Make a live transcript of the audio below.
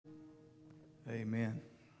Amen.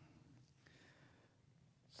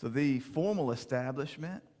 So the formal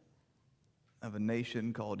establishment of a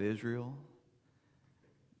nation called Israel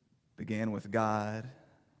began with God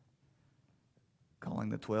calling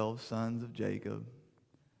the 12 sons of Jacob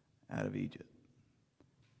out of Egypt.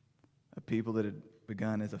 A people that had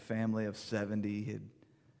begun as a family of 70 had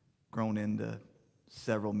grown into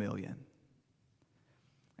several million.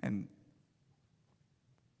 And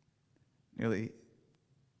nearly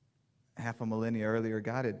half a millennia earlier,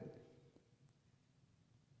 God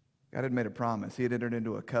had made a promise. He had entered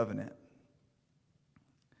into a covenant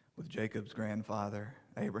with Jacob's grandfather,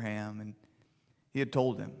 Abraham, and he had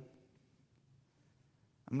told him,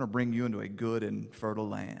 I'm going to bring you into a good and fertile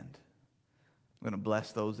land. I'm going to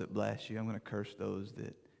bless those that bless you. I'm going to curse those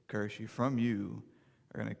that curse you. From you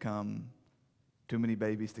are going to come too many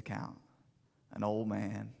babies to count. An old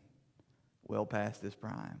man, well past his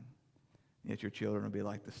prime. Yet your children will be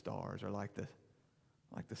like the stars or like the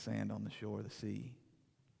sand on the shore of the sea.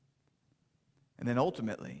 And then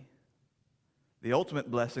ultimately, the ultimate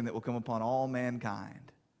blessing that will come upon all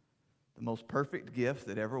mankind, the most perfect gift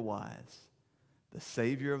that ever was, the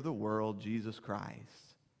Savior of the world, Jesus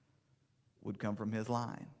Christ, would come from his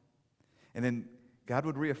line. And then God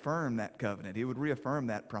would reaffirm that covenant. He would reaffirm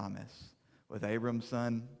that promise with Abram's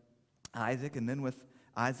son Isaac and then with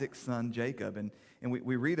Isaac's son Jacob. And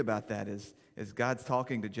we read about that as God's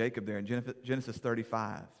talking to Jacob there in Genesis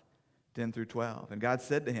 35, 10 through 12. And God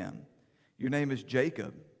said to him, your name is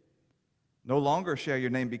Jacob. No longer shall your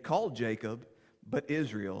name be called Jacob, but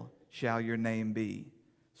Israel shall your name be.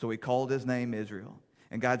 So he called his name Israel.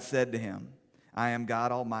 And God said to him, I am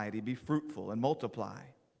God Almighty. Be fruitful and multiply.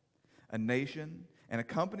 A nation and a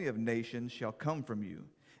company of nations shall come from you,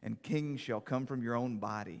 and kings shall come from your own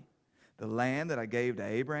body. The land that I gave to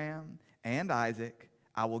Abraham and Isaac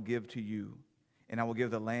I will give to you, and I will give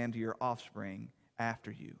the land to your offspring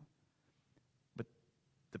after you. But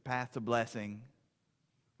the path to blessing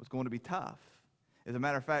was going to be tough. As a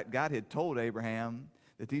matter of fact, God had told Abraham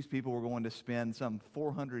that these people were going to spend some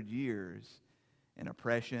 400 years in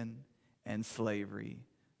oppression and slavery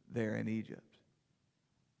there in Egypt.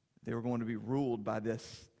 They were going to be ruled by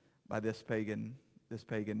this pagan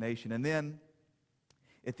nation. And then,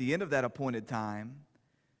 at the end of that appointed time,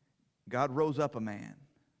 God rose up a man,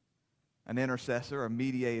 an intercessor, a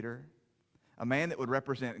mediator, a man that would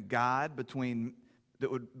represent God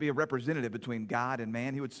that would be a representative between God and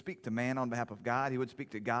man. He would speak to man on behalf of God. He would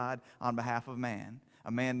speak to God on behalf of man,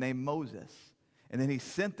 a man named Moses. And then he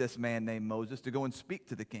sent this man named Moses to go and speak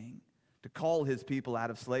to the king, to call his people out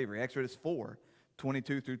of slavery. Exodus 4,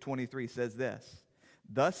 22 through 23 says this,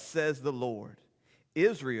 thus says the Lord,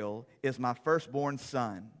 Israel is my firstborn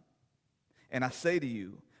son. And I say to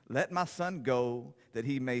you, let my son go that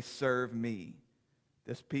he may serve me.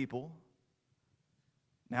 This people,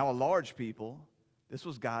 now a large people, this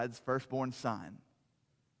was God's firstborn son,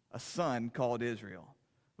 a son called Israel.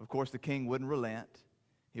 Of course, the king wouldn't relent.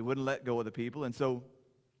 He wouldn't let go of the people. And so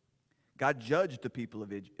God judged the people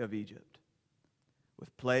of Egypt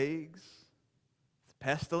with plagues, with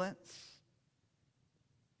pestilence.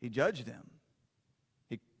 He judged them.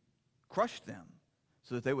 He crushed them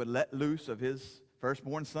so that they would let loose of his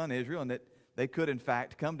firstborn son Israel and that they could in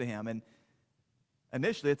fact come to him. And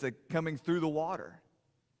initially it's a coming through the water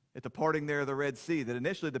at the parting there of the Red Sea, that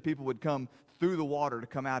initially the people would come through the water to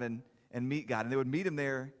come out and meet God. And they would meet him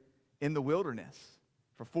there in the wilderness.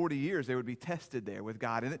 For 40 years they would be tested there with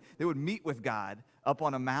God. And they would meet with God up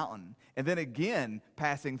on a mountain. And then again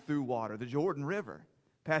passing through water, the Jordan River,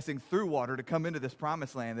 passing through water to come into this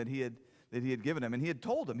promised land that he had given them. And he had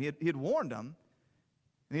told them, he had warned them,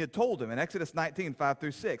 and he had told them in Exodus 19, 5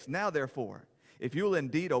 through 6, now therefore, if you will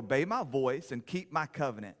indeed obey my voice and keep my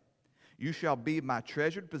covenant, you shall be my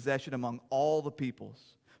treasured possession among all the peoples,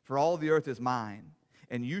 for all the earth is mine,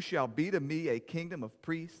 and you shall be to me a kingdom of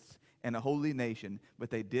priests and a holy nation.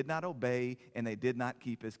 But they did not obey, and they did not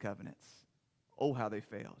keep his covenants. Oh, how they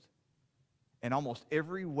failed. In almost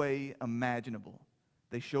every way imaginable,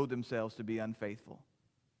 they showed themselves to be unfaithful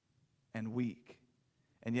and weak.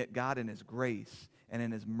 And yet God, in his grace and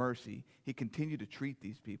in his mercy, he continued to treat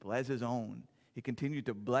these people as his own. He continued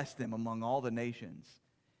to bless them among all the nations.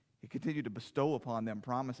 He continued to bestow upon them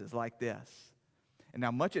promises like this. And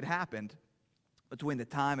now much had happened between the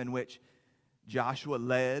time in which Joshua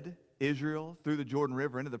led Israel through the Jordan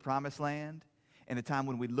River into the promised land and the time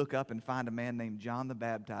when we look up and find a man named John the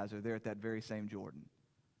Baptizer there at that very same Jordan.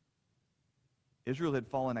 Israel had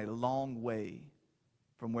fallen a long way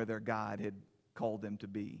from where their God had called them to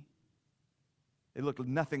be. They looked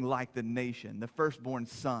nothing like the nation, the firstborn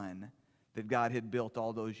son that God had built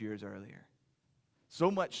all those years earlier. So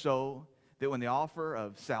much so that when the offer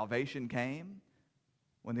of salvation came,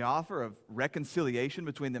 when the offer of reconciliation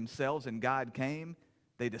between themselves and God came,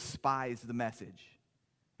 they despised the message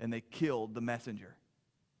and they killed the messenger.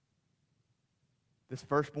 This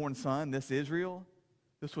firstborn son, this Israel,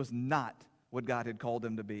 this was not what God had called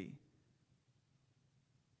them to be.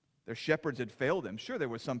 Their shepherds had failed them. Sure, there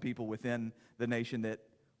were some people within the nation that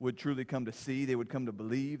would truly come to see, they would come to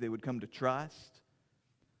believe, they would come to trust.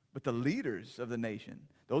 But the leaders of the nation,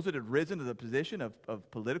 those that had risen to the position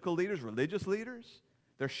of political leaders, religious leaders,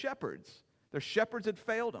 their shepherds had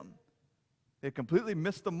failed them. They had completely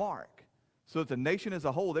missed the mark. So that the nation as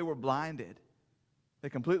a whole, they were blinded. They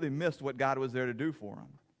completely missed what God was there to do for them.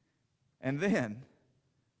 And then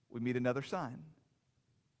we meet another son,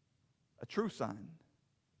 a true son,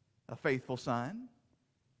 a faithful son,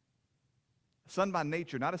 a son by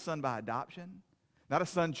nature, not a son by adoption, not a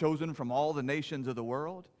son chosen from all the nations of the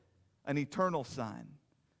world, an eternal son,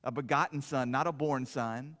 a begotten son, not a born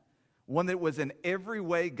son, one that was in every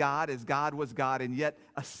way God as God was God, and yet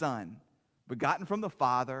a son, begotten from the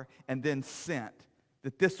Father and then sent,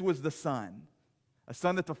 that this was the Son, a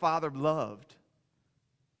son that the Father loved.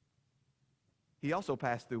 He also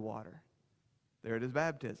passed through water there at his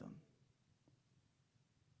baptism.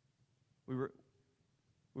 We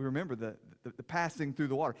remember the passing through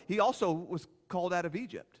the water. He also was called out of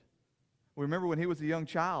Egypt. We remember when he was a young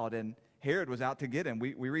child and Herod was out to get him.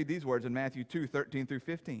 We read these words in Matthew 2, 13 through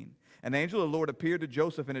 15. An angel of the Lord appeared to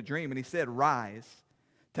Joseph in a dream, and he said, "Rise,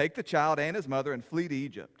 take the child and his mother and flee to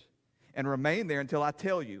Egypt, and remain there until I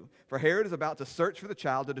tell you, for Herod is about to search for the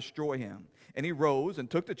child to destroy him." And he rose and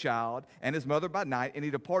took the child and his mother by night, and he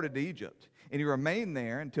departed to Egypt. And he remained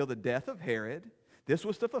there until the death of Herod. This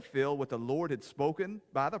was to fulfill what the Lord had spoken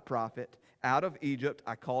by the prophet, "Out of Egypt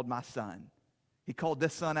I called my son." He called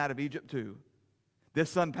this son out of Egypt too. This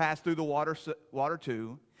son passed through the water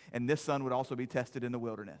too, and this son would also be tested in the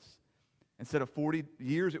wilderness. Instead of 40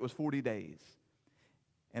 years, it was 40 days.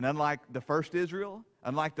 And unlike the first Israel,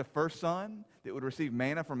 unlike the first son that would receive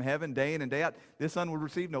manna from heaven day in and day out, this son would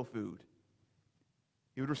receive no food.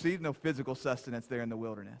 He would receive no physical sustenance there in the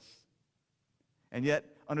wilderness. And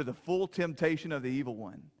yet, under the full temptation of the evil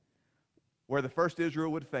one, where the first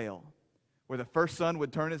Israel would fail, where the first son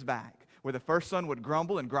would turn his back, where the first son would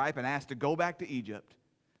grumble and gripe and ask to go back to Egypt,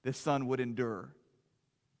 this son would endure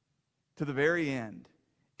to the very end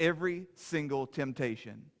every single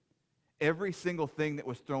temptation, every single thing that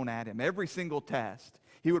was thrown at him, every single test.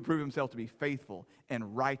 He would prove himself to be faithful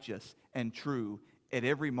and righteous and true at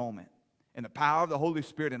every moment. And the power of the Holy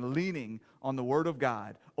Spirit and leaning on the Word of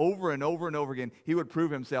God over and over and over again, he would prove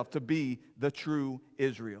himself to be the true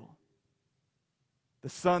Israel, the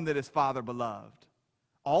son that his Father beloved.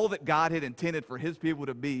 All that God had intended for his people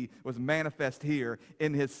to be was manifest here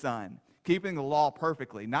in his son, keeping the law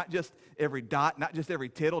perfectly, not just every dot, not just every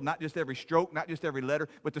tittle, not just every stroke, not just every letter,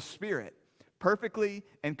 but the Spirit, perfectly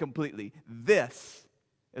and completely. This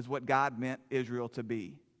is what God meant Israel to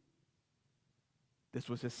be. This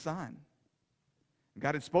was his son.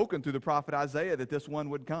 God had spoken through the prophet Isaiah that this one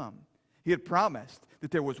would come. He had promised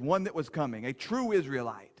that there was one that was coming, a true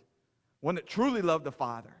Israelite, one that truly loved the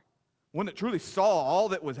Father, one that truly saw all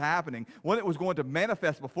that was happening, one that was going to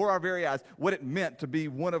manifest before our very eyes what it meant to be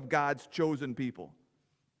one of God's chosen people.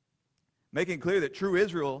 Making clear that true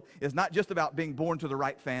Israel is not just about being born to the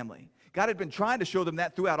right family. God had been trying to show them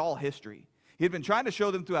that throughout all history. He had been trying to show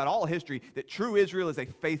them throughout all history that true Israel is a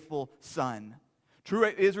faithful son. True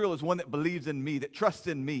Israel is one that believes in me, that trusts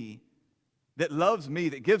in me, that loves me,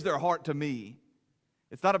 that gives their heart to me.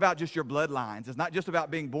 It's not about just your bloodlines. It's not just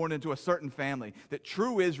about being born into a certain family. That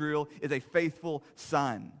true Israel is a faithful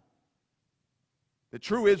son. That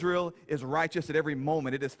true Israel is righteous at every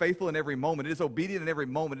moment. It is faithful in every moment. It is obedient in every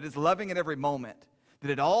moment. It is loving in every moment.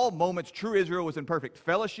 That at all moments, true Israel was in perfect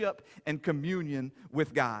fellowship and communion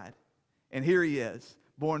with God. And here he is,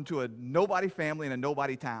 born to a nobody family in a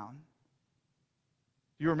nobody town.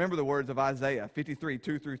 You remember the words of Isaiah 53,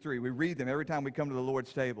 2 through 3. We read them every time we come to the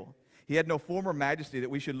Lord's table. He had no form or majesty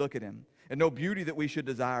that we should look at him, and no beauty that we should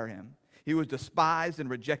desire him. He was despised and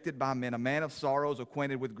rejected by men, a man of sorrows,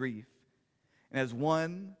 acquainted with grief. And as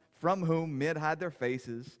one from whom men hide their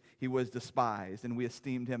faces, he was despised, and we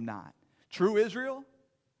esteemed him not. True Israel,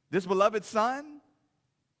 this beloved son,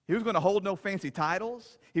 he was going to hold no fancy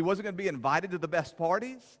titles. He wasn't going to be invited to the best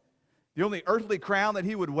parties. The only earthly crown that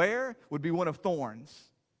he would wear would be one of thorns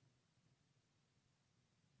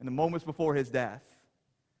in the moments before his death.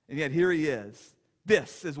 And yet here he is.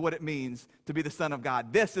 This is what it means to be the Son of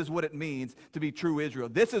God. This is what it means to be true Israel.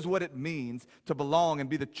 This is what it means to belong and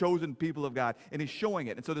be the chosen people of God. And he's showing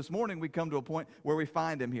it. And so this morning we come to a point where we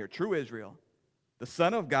find him here. True Israel, the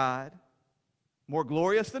Son of God, more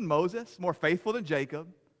glorious than Moses, more faithful than Jacob,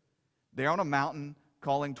 there on a mountain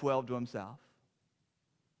calling 12 to himself.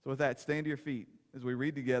 So with that, stand to your feet as we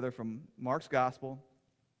read together from Mark's Gospel.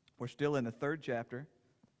 We're still in the 3rd chapter.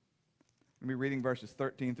 We'll be reading verses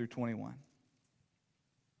 13 through 21.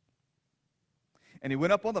 And he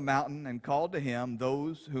went up on the mountain and called to him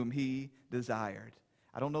those whom he desired.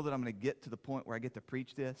 I don't know that I'm going to get to the point where I get to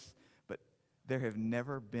preach this, but there have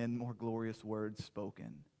never been more glorious words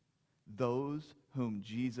spoken. Those whom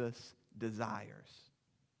Jesus desires.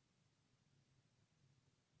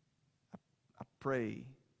 I pray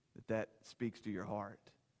that that speaks to your heart.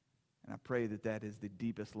 And I pray that that is the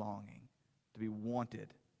deepest longing, to be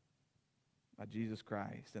wanted by Jesus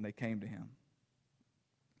Christ. And they came to him.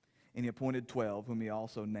 And he appointed 12, whom he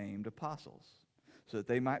also named apostles, so that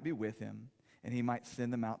they might be with him, and he might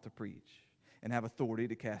send them out to preach and have authority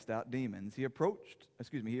to cast out demons. He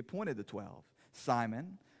appointed the 12,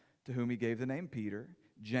 Simon, to whom he gave the name Peter,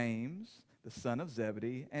 James, the son of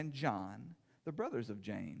Zebedee, and John, the brothers of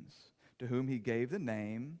James, to whom he gave the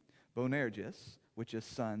name Boanerges, which is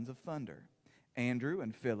sons of thunder, Andrew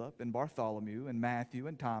and Philip and Bartholomew and Matthew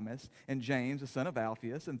and Thomas and James, the son of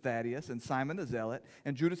Alphaeus, and Thaddeus and Simon the Zealot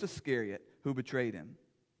and Judas Iscariot, who betrayed him.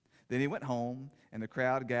 Then he went home, and the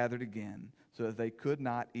crowd gathered again, so that they could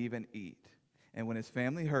not even eat. And when his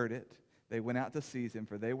family heard it, they went out to seize him,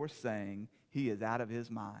 for they were saying, he is out of his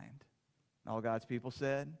mind. And all God's people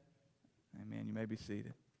said, amen. You may be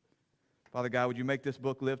seated. Father God, would you make this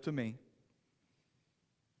book live to me?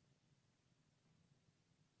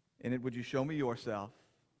 In it, would you show me yourself?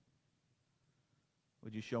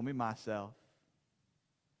 Would you show me myself?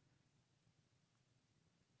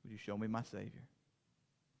 Would you show me my Savior?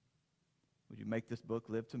 Would you make this book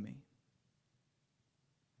live to me?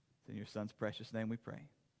 It's in your Son's precious name we pray.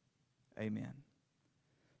 Amen.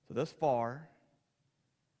 So thus far,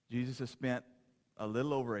 Jesus has spent a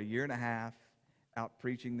little over a year and a half out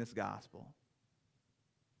preaching this gospel,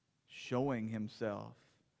 showing himself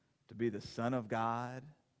to be the Son of God,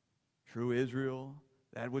 true Israel,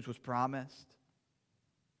 that which was promised,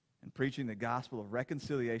 and preaching the gospel of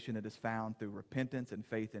reconciliation that is found through repentance and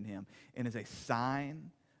faith in him, and is a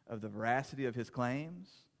sign of the veracity of his claims,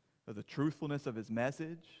 of the truthfulness of his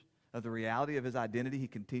message, of the reality of his identity. He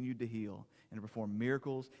continued to heal and to perform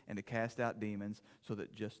miracles and to cast out demons, so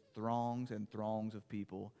that just throngs and throngs of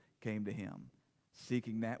people came to him,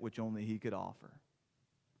 seeking that which only he could offer.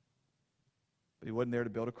 But he wasn't there to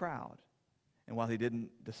build a crowd. And while he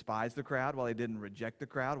didn't despise the crowd, while he didn't reject the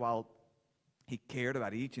crowd, while he cared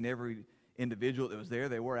about each and every individual that was there,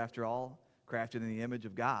 they were, after all, crafted in the image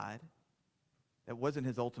of God. That wasn't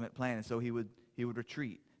his ultimate plan, and so he would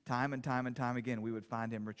retreat. Time and time and time again, we would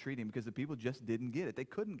find him retreating because the people just didn't get it. They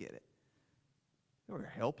couldn't get it. They were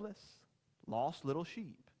helpless, lost little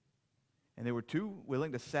sheep. And they were too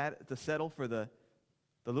willing to settle for the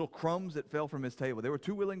little crumbs that fell from his table. They were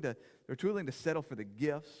too willing to settle for the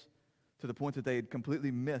gifts, to the point that they had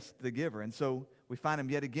completely missed the giver. And so we find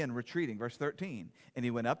him yet again retreating. Verse 13, and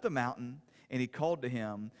he went up the mountain, and he called to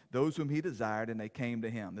him those whom he desired, and they came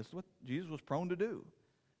to him. This is what Jesus was prone to do.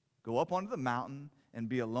 Go up onto the mountain and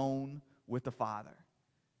be alone with the Father.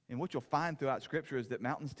 And what you'll find throughout Scripture is that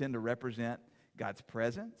mountains tend to represent God's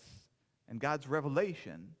presence and God's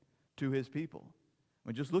revelation to his people. I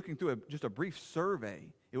mean, just looking through just a brief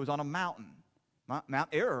survey, it was on a mountain, Mount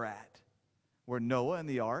Ararat, where Noah and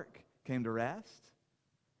the ark came to rest,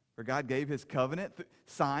 where God gave his covenant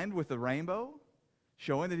signed with the rainbow,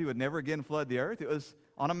 showing that he would never again flood the earth. It was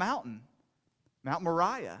on a mountain, Mount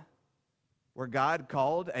Moriah, where God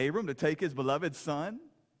called Abram to take his beloved son,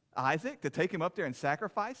 Isaac, to take him up there and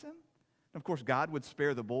sacrifice him. And of course, God would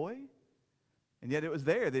spare the boy. And yet it was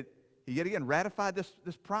there that he yet again ratified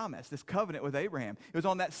this promise, this covenant with Abraham. It was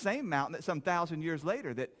on that same mountain that some 1,000 years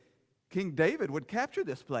later that King David would capture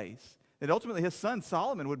this place, that ultimately his son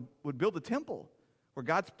Solomon would build a temple where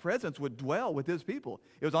God's presence would dwell with his people.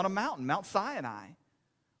 It was on a mountain, Mount Sinai,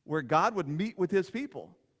 where God would meet with his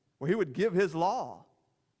people, where he would give his law.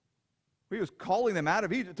 He was calling them out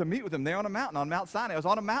of Egypt to meet with him there on a mountain, on Mount Sinai. It was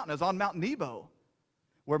on a mountain. It was on Mount Nebo,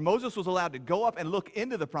 where Moses was allowed to go up and look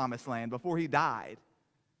into the promised land before he died.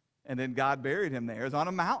 And then God buried him there. It was on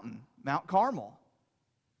a mountain, Mount Carmel,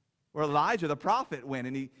 where Elijah the prophet went,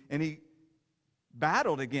 and he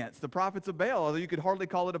battled against the prophets of Baal, although you could hardly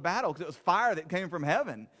call it a battle because it was fire that came from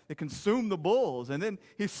heaven that consumed the bulls. And then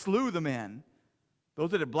he slew the men,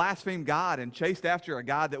 those that had blasphemed God and chased after a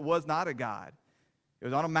God that was not a God. It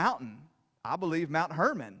was on a mountain, I believe Mount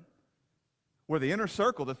Hermon, where the inner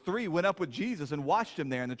circle, the three, went up with Jesus and watched him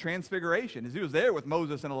there in the transfiguration as he was there with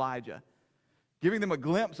Moses and Elijah, giving them a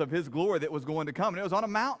glimpse of his glory that was going to come. And it was on a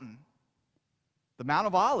mountain. The Mount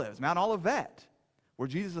of Olives, Mount Olivet, where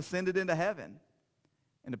Jesus ascended into heaven.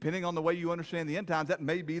 And depending on the way you understand the end times, that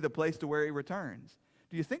may be the place to where he returns.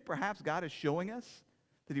 Do you think perhaps God is showing us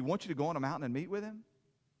that he wants you to go on a mountain and meet with him?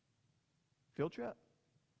 Field trip?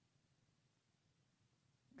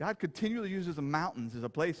 God continually uses the mountains as a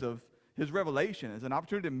place of his revelation, as an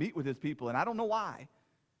opportunity to meet with his people, and I don't know why.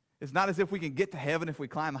 It's not as if we can get to heaven if we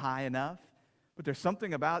climb high enough, but there's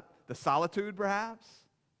something about the solitude, perhaps,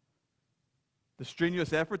 the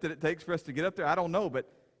strenuous effort that it takes for us to get up there. I don't know,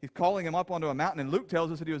 but he's calling him up onto a mountain, and Luke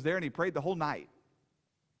tells us that he was there and he prayed the whole night.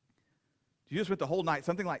 Jesus went the whole night,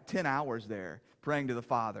 something like 10 hours there, praying to the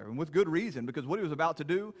Father, and with good reason, because what he was about to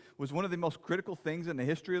do was one of the most critical things in the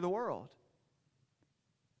history of the world.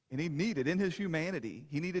 And he needed, in his humanity,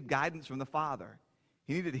 he needed guidance from the Father.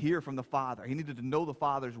 He needed to hear from the Father. He needed to know the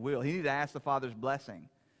Father's will. He needed to ask the Father's blessing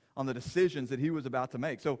on the decisions that he was about to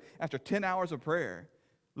make. So after 10 hours of prayer,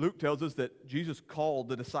 Luke tells us that Jesus called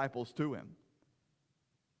the disciples to him.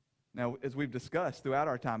 Now, as we've discussed throughout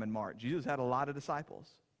our time in Mark, Jesus had a lot of disciples.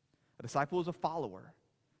 A disciple was a follower.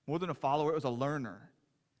 More than a follower, it was a learner.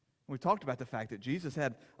 We talked about the fact that Jesus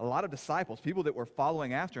had a lot of disciples, people that were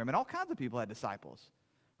following after him, and all kinds of people had disciples.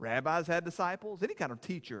 Rabbis had disciples. Any kind of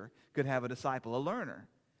teacher could have a disciple, a learner.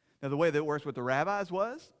 Now, the way that it works with the rabbis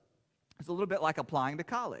was, it's a little bit like applying to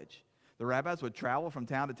college. The rabbis would travel from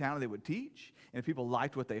town to town and they would teach. And if people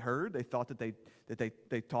liked what they heard, they thought that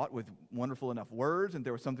they taught with wonderful enough words and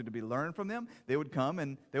there was something to be learned from them, they would come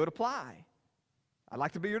and they would apply. I'd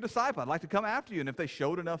like to be your disciple. I'd like to come after you. And if they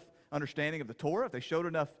showed enough understanding of the Torah, if they showed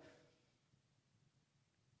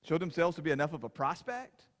themselves to be enough of a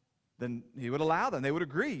prospect, then he would allow them. They would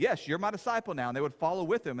agree, yes, you're my disciple now. And they would follow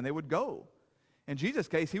with him and they would go. In Jesus'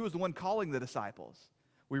 case, he was the one calling the disciples.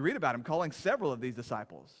 We read about him calling several of these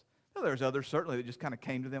disciples. Now, there's others certainly that just kind of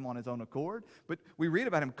came to them on his own accord. But we read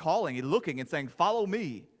about him calling and looking and saying, follow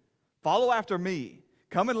me. Follow after me.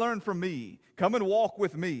 Come and learn from me. Come and walk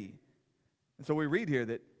with me. And so we read here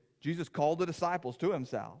that Jesus called the disciples to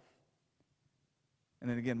himself. And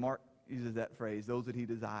then again, Mark uses that phrase, those that he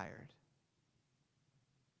desired.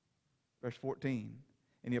 Verse 14,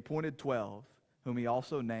 and he appointed 12, whom he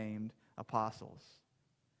also named apostles.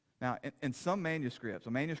 Now, in some manuscripts,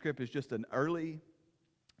 a manuscript is just an early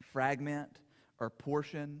fragment or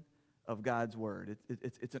portion of God's word.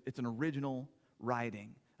 It's an original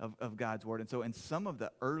writing of God's word. And so in some of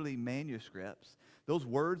the early manuscripts, those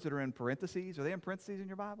words that are in parentheses, are they in parentheses in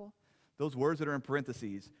your Bible? Those words that are in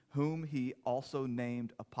parentheses, whom he also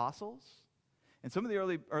named apostles. In some of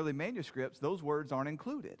the early manuscripts, those words aren't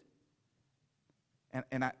included.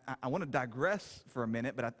 And I want to digress for a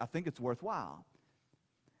minute, but I think it's worthwhile.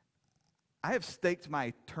 I have staked my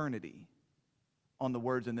eternity on the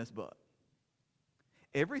words in this book.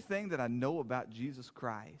 Everything that I know about Jesus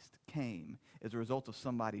Christ came as a result of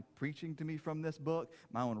somebody preaching to me from this book,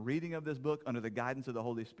 my own reading of this book under the guidance of the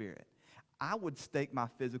Holy Spirit. I would stake my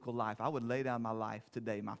physical life. I would lay down my life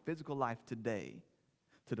today, my physical life today,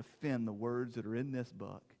 to defend the words that are in this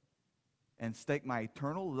book and stake my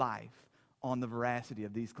eternal life on the veracity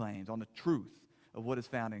of these claims, on the truth of what is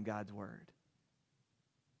found in God's word.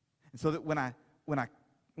 And so that when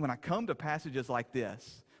I come to passages like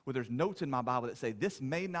this, where there's notes in my Bible that say this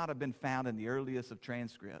may not have been found in the earliest of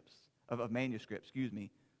transcripts, of manuscripts,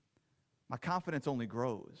 my confidence only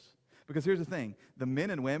grows. Because here's the thing, the men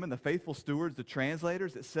and women, the faithful stewards, the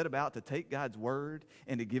translators that set about to take God's word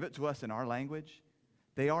and to give it to us in our language,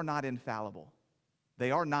 they are not infallible. They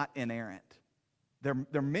are not inerrant.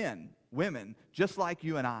 They're men, women, just like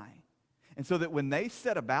you and I. And so that when they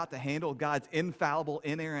set about to handle God's infallible,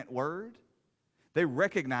 inerrant word, they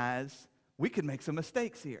recognize we can make some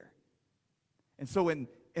mistakes here. And so in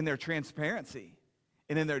their transparency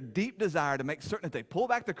and in their deep desire to make certain that they pull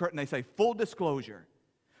back the curtain, they say full disclosure.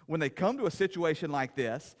 When they come to a situation like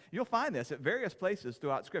this, you'll find this at various places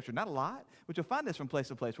throughout Scripture. Not a lot, but you'll find this from place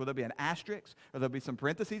to place where there'll be an asterisk or there'll be some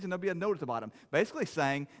parentheses and there'll be a note at the bottom, basically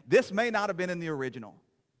saying this may not have been in the original.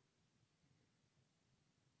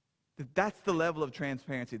 That's the level of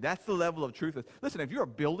transparency. That's the level of truth. Listen, if you're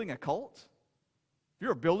building a cult, if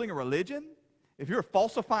you're building a religion, if you're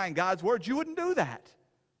falsifying God's word, you wouldn't do that.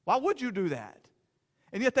 Why would you do that?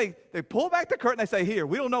 And yet they pull back the curtain and they say, here,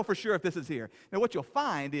 we don't know for sure if this is here. Now what you'll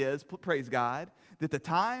find is, praise God, that the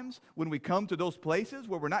times when we come to those places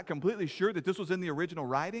where we're not completely sure that this was in the original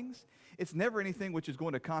writings, it's never anything which is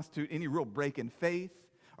going to constitute any real break in faith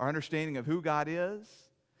or understanding of who God is.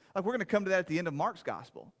 Like we're going to come to that at the end of Mark's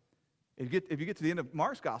gospel. If you get to the end of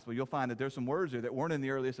Mark's gospel, you'll find that there's some words there that weren't in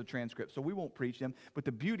the earliest of transcripts, so we won't preach them. But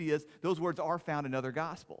the beauty is those words are found in other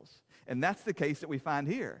gospels. And that's the case that we find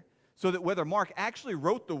here. So that whether Mark actually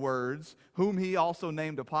wrote the words, whom he also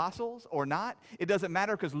named apostles or not, it doesn't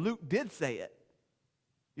matter because Luke did say it.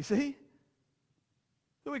 You see?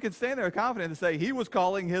 So we can stand there confident and say he was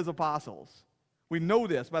calling his apostles. We know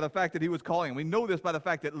this by the fact that he was calling them. We know this by the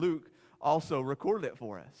fact that Luke also recorded it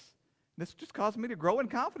for us. This just caused me to grow in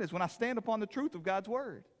confidence when I stand upon the truth of God's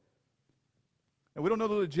word. And we don't know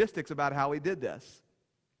the logistics about how he did this.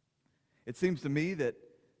 It seems to me that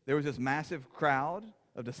there was this massive crowd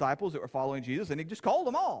of disciples that were following Jesus, and he just called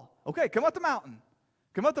them all. Okay, come up the mountain.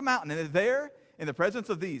 Come up the mountain. And there, in the presence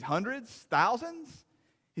of these hundreds, thousands,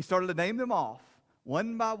 he started to name them off,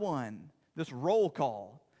 one by one, this roll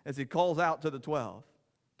call as he calls out to the 12.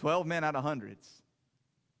 12 men out of hundreds.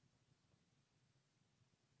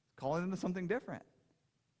 Calling them to something different.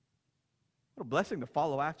 What a blessing to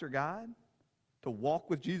follow after God, to walk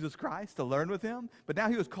with Jesus Christ, to learn with him. But now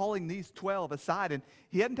he was calling these 12 aside, and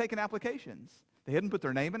he hadn't taken applications. They hadn't put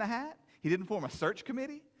their name in a hat. He didn't form a search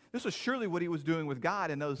committee. This was surely what he was doing with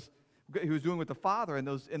God and he was doing with the Father in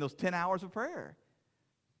those 10 hours of prayer.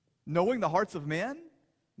 Knowing the hearts of men,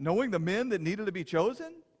 knowing the men that needed to be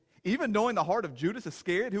chosen, even knowing the heart of Judas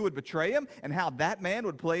Iscariot who would betray him and how that man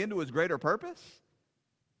would play into his greater purpose.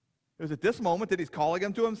 It was at this moment that he's calling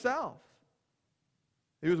them to himself.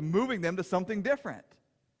 He was moving them to something different.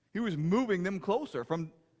 He was moving them closer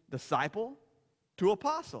from disciple to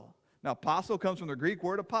apostle. Now, apostle comes from the Greek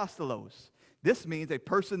word apostolos. This means a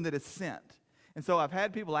person that is sent. And so I've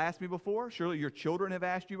had people ask me before, surely your children have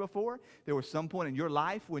asked you before, there was some point in your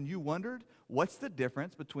life when you wondered, what's the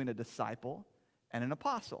difference between a disciple and an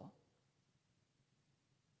apostle?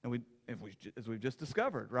 And as we've just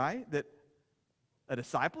discovered, right, that a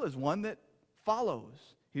disciple is one that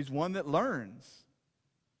follows. He's one that learns.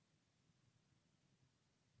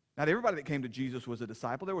 Not everybody that came to Jesus was a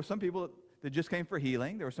disciple. There were some people that just came for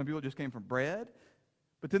healing. There were some people that just came for bread.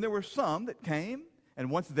 But then there were some that came, and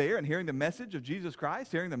once there and hearing the message of Jesus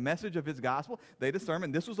Christ, hearing the message of his gospel, they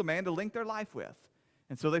determined this was a man to link their life with.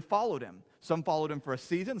 And so they followed him. Some followed him for a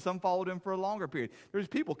season. Some followed him for a longer period. There's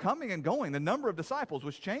people coming and going. The number of disciples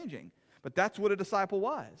was changing. But that's what a disciple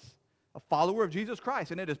was, a follower of Jesus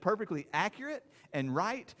Christ. And it is perfectly accurate and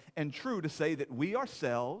right and true to say that we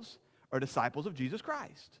ourselves are disciples of Jesus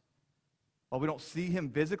Christ. While we don't see him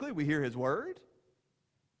physically, we hear his word.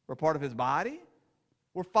 We're part of his body.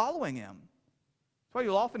 We're following him. That's why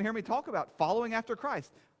you'll often hear me talk about following after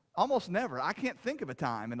Christ. Almost never. I can't think of a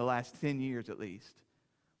time in the last 10 years at least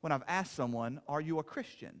when I've asked someone, are you a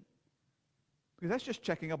Christian? Because that's just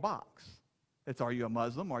checking a box. It's, are you a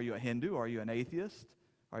Muslim? Are you a Hindu? Are you an atheist?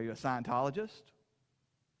 Are you a Scientologist?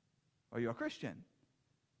 Are you a Christian?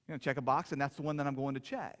 You're going to check a box, and that's the one that I'm going to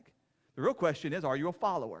check. The real question is, are you a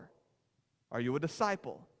follower? Are you a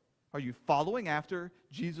disciple? Are you following after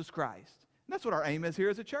Jesus Christ? And that's what our aim is here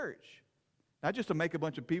as a church. Not just to make a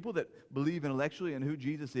bunch of people that believe intellectually in who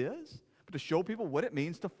Jesus is, but to show people what it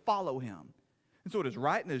means to follow him. And so it is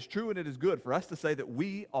right and it is true and it is good for us to say that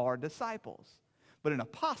we are disciples. But an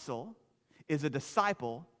apostle is a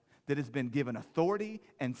disciple that has been given authority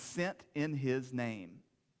and sent in his name.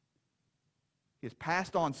 He has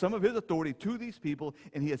passed on some of his authority to these people,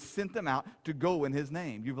 and he has sent them out to go in his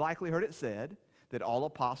name. You've likely heard it said that all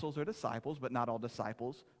apostles are disciples, but not all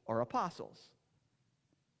disciples are apostles.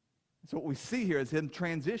 So what we see here is him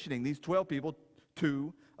transitioning these 12 people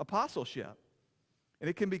to apostleship. And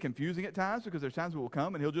it can be confusing at times because there's times we will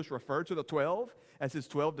come and he'll just refer to the 12 as his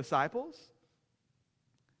 12 disciples.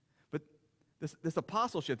 But this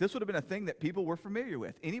apostleship, this would have been a thing that people were familiar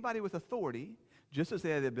with. Anybody with authority, just as they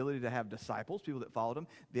had the ability to have disciples, people that followed them,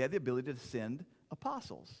 they had the ability to send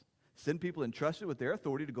apostles. Send people entrusted with their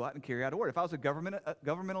authority to go out and carry out a word. If I was a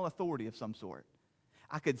governmental authority of some sort,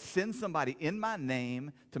 I could send somebody in my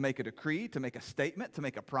name to make a decree, to make a statement, to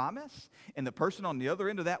make a promise, and the person on the other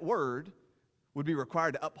end of that word would be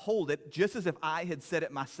required to uphold it just as if I had said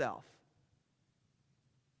it myself.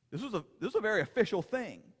 This was a very official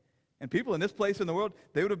thing. And people in this place in the world,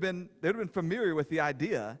 they would have been familiar with the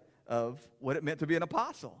idea of what it meant to be an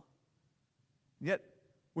apostle. Yet,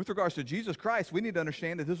 with regards to Jesus Christ, we need to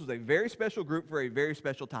understand that this was a very special group for a very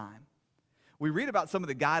special time. We read about some of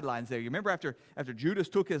the guidelines there. You remember after Judas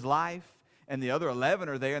took his life and the other 11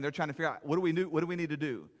 are there and they're trying to figure out what do we need to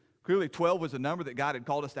do? Clearly 12 was the number that God had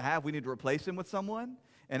called us to have. We need to replace him with someone.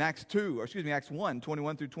 In Acts 1,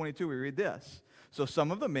 21 through 22, we read this. So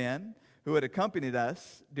some of the men who had accompanied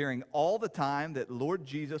us during all the time that Lord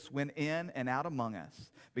Jesus went in and out among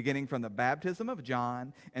us, beginning from the baptism of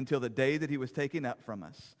John until the day that he was taken up from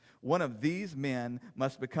us. One of these men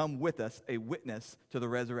must become with us a witness to the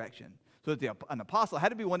resurrection. So that an apostle had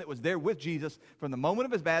to be one that was there with Jesus from the moment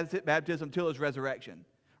of his baptism till his resurrection.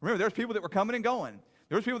 Remember, there's people that were coming and going.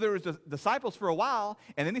 There was people that were disciples for a while,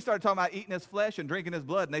 and then he started talking about eating his flesh and drinking his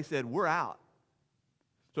blood, and they said, we're out.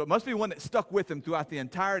 So it must be one that stuck with him throughout the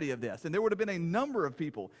entirety of this. And there would have been a number of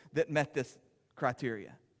people that met this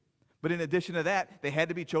criteria. But in addition to that, they had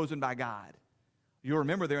to be chosen by God. You'll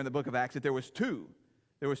remember there in the book of Acts that there was two.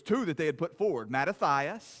 There was two that they had put forward.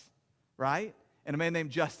 Mattathias, right? And a man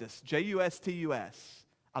named Justus, Justus.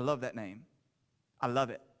 I love that name. I love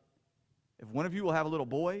it. If one of you will have a little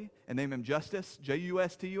boy and name him Justus,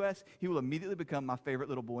 Justus, he will immediately become my favorite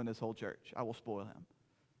little boy in this whole church. I will spoil him.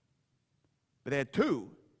 But they had two,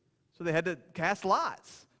 so they had to cast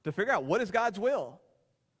lots to figure out what is God's will.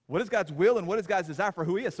 What is God's will and what is God's desire for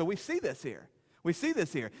who he is? So we see this here. We see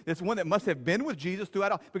this here. This one that must have been with Jesus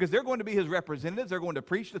throughout all, because they're going to be his representatives. They're going to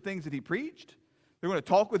preach the things that he preached. They're going to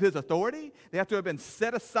talk with his authority. They have to have been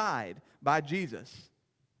set aside by Jesus.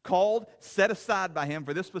 Called, set aside by him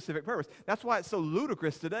for this specific purpose. That's why it's so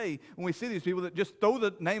ludicrous today when we see these people that just throw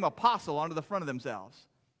the name apostle onto the front of themselves.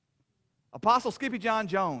 Apostle Skippy John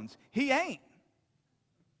Jones. He ain't.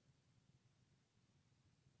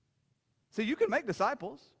 See, you can make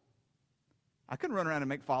disciples. I couldn't run around and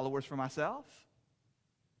make followers for myself.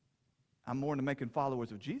 I'm more into making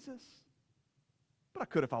followers of Jesus. But I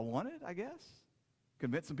could if I wanted, I guess.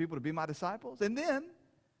 Convince some people to be my disciples. And then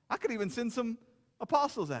I could even send some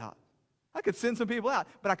apostles out. I could send some people out,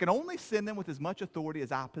 but I can only send them with as much authority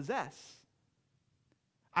as I possess.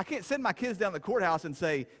 I can't send my kids down to the courthouse and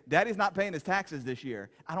say, Daddy's not paying his taxes this year.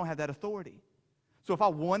 I don't have that authority. So if I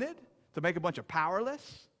wanted to make a bunch of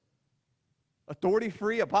powerless,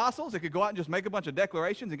 authority-free apostles that could go out and just make a bunch of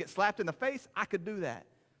declarations and get slapped in the face, I could do that.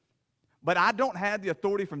 But I don't have the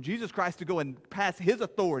authority from Jesus Christ to go and pass his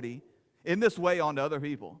authority in this way on to other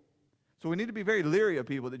people. So we need to be very leery of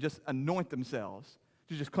people that just anoint themselves,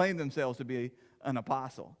 to just claim themselves to be an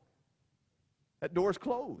apostle. That door's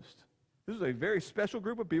closed. This is a very special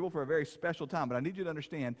group of people for a very special time, but I need you to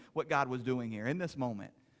understand what God was doing here in this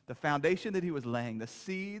moment. The foundation that he was laying, the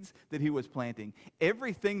seeds that he was planting,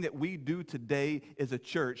 everything that we do today as a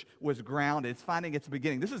church was grounded. It's finding its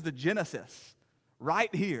beginning. This is the genesis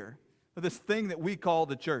right here of this thing that we call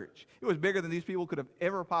the church. It was bigger than these people could have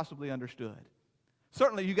ever possibly understood.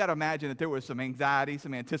 Certainly, you got to imagine that there was some anxiety,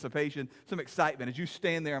 some anticipation, some excitement as you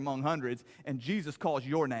stand there among hundreds and Jesus calls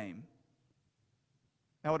your name.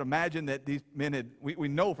 I would imagine that these men had, we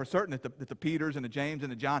know for certain that the Peters and the James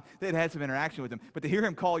and the John, they had had some interaction with him. But to hear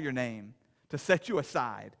him call your name, to set you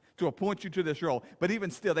aside, to appoint you to this role, but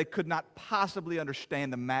even still, they could not possibly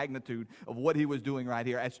understand the magnitude of what he was doing right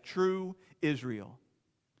here as true Israel.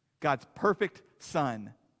 God's perfect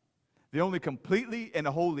son. The only completely and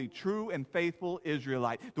wholly true and faithful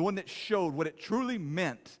Israelite. The one that showed what it truly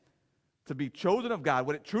meant to be chosen of God,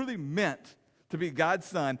 what it truly meant to be God's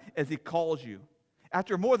son as he calls you.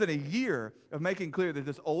 After more than a year of making clear that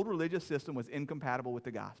this old religious system was incompatible with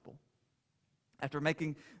the gospel. After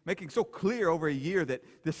making so clear over a year that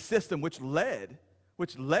this system which led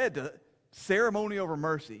to ceremony over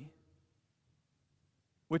mercy,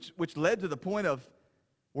 which led to the point of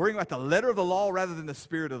worrying about the letter of the law rather than the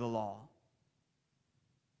spirit of the law.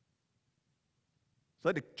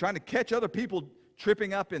 So trying to catch other people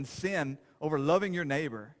tripping up in sin over loving your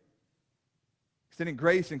neighbor. Extending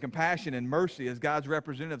grace and compassion and mercy as God's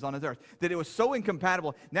representatives on his earth. That it was so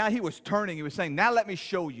incompatible. Now he was turning. He was saying, now let me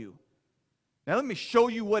show you. Now let me show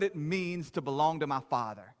you what it means to belong to my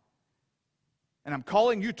Father. And I'm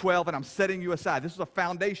calling you 12 and I'm setting you aside. This was a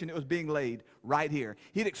foundation that was being laid right here.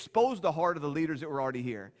 He'd exposed the heart of the leaders that were already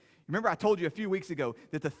here. Remember I told you a few weeks ago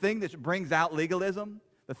that the thing that brings out legalism,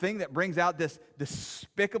 the thing that brings out this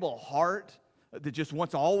despicable heart that just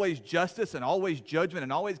wants always justice and always judgment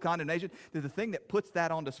and always condemnation, that the thing that puts that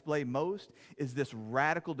on display most is this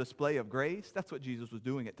radical display of grace. That's what Jesus was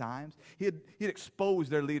doing at times. He had exposed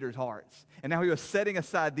their leaders' hearts. And now he was setting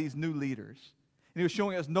aside these new leaders. And he was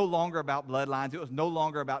showing it was no longer about bloodlines. It was no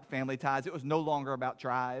longer about family ties. It was no longer about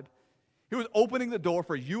tribe. He was opening the door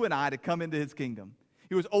for you and I to come into his kingdom.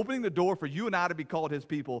 He was opening the door for you and I to be called his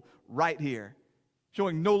people right here.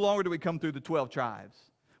 Showing no longer do we come through the 12 tribes.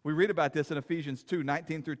 We read about this in Ephesians 2,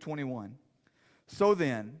 19 through 21. So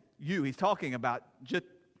then, he's talking about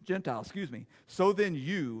Gentiles, So then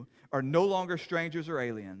you are no longer strangers or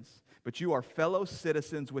aliens, but you are fellow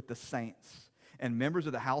citizens with the saints and members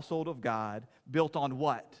of the household of God, built on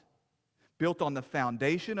what? Built on the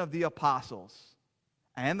foundation of the apostles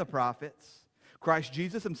and the prophets, Christ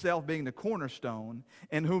Jesus himself being the cornerstone,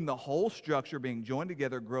 in whom the whole structure being joined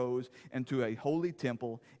together grows into a holy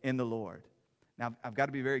temple in the Lord. Now, I've got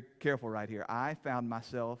to be very careful right here. I found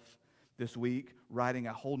myself this week writing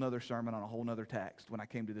a whole nother sermon on a whole nother text when I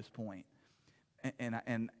came to this point.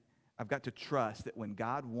 And I've got to trust that when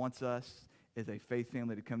God wants us as a faith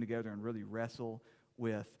family to come together and really wrestle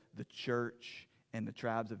with the church and the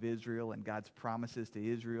tribes of Israel and God's promises to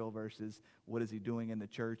Israel versus what is he doing in the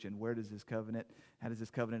church and how does this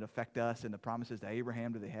covenant affect us and the promises to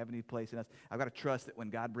Abraham, do they have any place in us? I've got to trust that when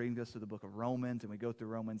God brings us to the book of Romans and we go through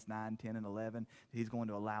Romans 9, 10, and 11, he's going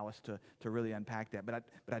to allow us to really unpack that. But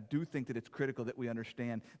I do think that it's critical that we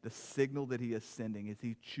understand the signal that he is sending as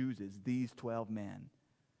he chooses these 12 men.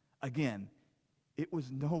 Again, it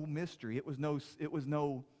was no mystery. It was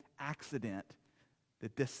no accident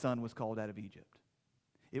that this son was called out of Egypt.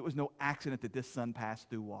 It was no accident that this son passed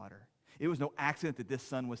through water. It was no accident that this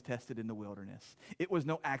son was tested in the wilderness. It was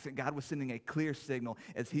no accident. God was sending a clear signal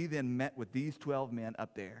as he then met with these 12 men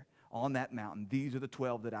up there on that mountain. These are the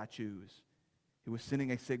 12 that I choose. He was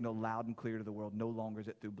sending a signal loud and clear to the world. No longer is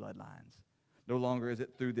it through bloodlines. No longer is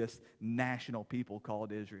it through this national people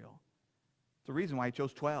called Israel. It's the reason why he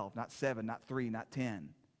chose 12, not 7, not 3, not 10.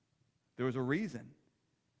 There was a reason.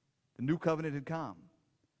 The new covenant had come.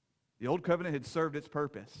 The old covenant had served its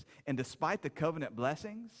purpose. And despite the covenant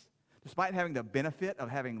blessings, despite having the benefit of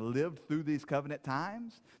having lived through these covenant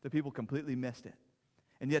times, the people completely missed it.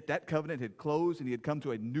 And yet that covenant had closed and he had come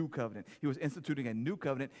to a new covenant. He was instituting a new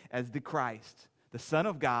covenant as the Christ, the Son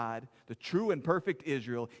of God, the true and perfect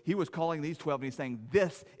Israel. He was calling these 12 and he's saying,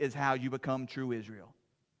 this is how you become true Israel.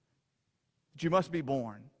 That you must be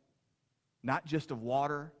born, not just of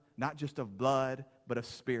water, not just of blood, but of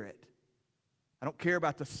spirit. I don't care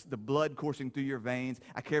about the blood coursing through your veins.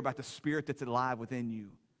 I care about the spirit that's alive within you.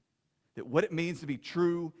 That what it means to be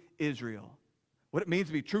true Israel, what it means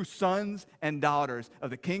to be true sons and daughters of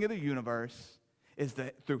the King of the universe is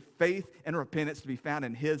that through faith and repentance to be found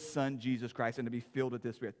in his Son, Jesus Christ, and to be filled with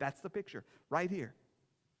this Spirit. That's the picture right here.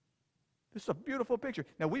 This is a beautiful picture.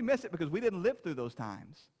 Now, we miss it because we didn't live through those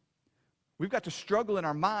times. We've got to struggle in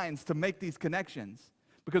our minds to make these connections.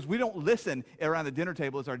 Because we don't listen around the dinner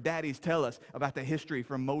table as our daddies tell us about the history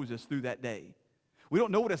from Moses through that day. We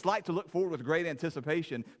don't know what it's like to look forward with great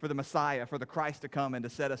anticipation for the Messiah, for the Christ to come and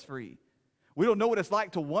to set us free. We don't know what it's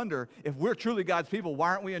like to wonder if we're truly God's people, why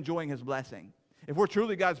aren't we enjoying his blessing? If we're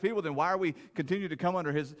truly God's people, then why are we continue to come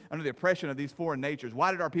under the oppression of these foreign natures?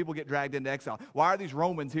 Why did our people get dragged into exile? Why are these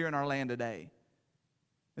Romans here in our land today?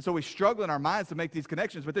 And so we struggle in our minds to make these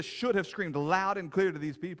connections, but this should have screamed loud and clear to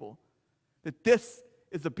these people that this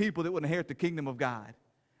is the people that would inherit the kingdom of God.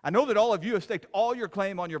 I know that all of you have staked all your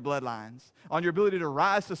claim on your bloodlines, on your ability to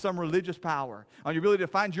rise to some religious power, on your ability to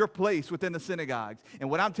find your place within the synagogues. And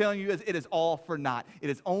what I'm telling you is it is all for naught. It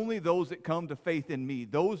is only those that come to faith in me,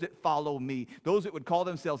 those that follow me, those that would call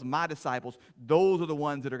themselves my disciples, those are the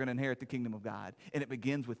ones that are going to inherit the kingdom of God. And it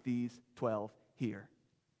begins with these 12 here.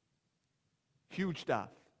 Huge stuff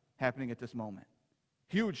happening at this moment.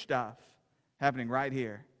 Huge stuff happening right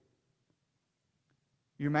here.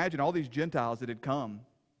 You imagine all these Gentiles that had come.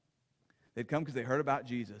 They'd come because they heard about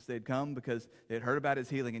Jesus. They'd come because they had heard about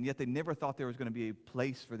his healing, and yet they never thought there was going to be a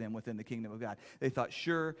place for them within the kingdom of God. They thought,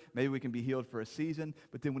 sure, maybe we can be healed for a season,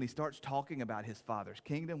 but then when he starts talking about his Father's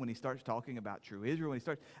kingdom, when he starts talking about true Israel, when he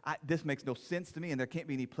starts, this makes no sense to me, and there can't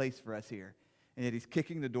be any place for us here. And yet he's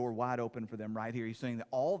kicking the door wide open for them right here. He's saying that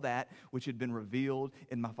all that which had been revealed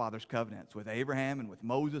in my Father's covenants with Abraham and with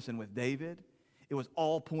Moses and with David, it was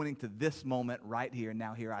all pointing to this moment right here,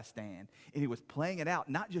 now here I stand. And he was playing it out,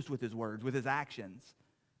 not just with his words, with his actions,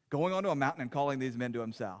 going onto a mountain and calling these men to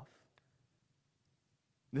himself.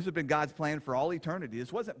 This had been God's plan for all eternity.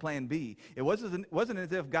 This wasn't plan B. It wasn't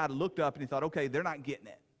as if God looked up and he thought, okay, they're not getting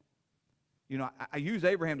it. You know, I used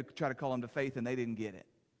Abraham to try to call them to faith and they didn't get it.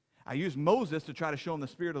 I used Moses to try to show them the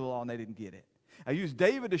spirit of the law and they didn't get it. I used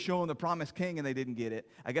David to show them the promised king and they didn't get it.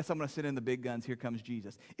 I guess I'm going to sit in the big guns. Here comes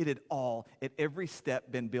Jesus. It had all, at every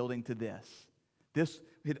step, been building to this. This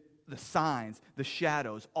had the signs, the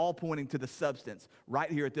shadows, all pointing to the substance right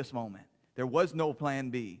here at this moment. There was no plan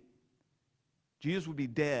B. Jesus would be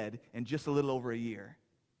dead in just a little over a year.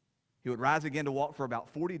 He would rise again to walk for about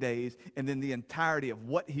 40 days, and then the entirety of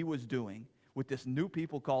what he was doing with this new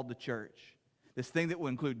people called the church, this thing that would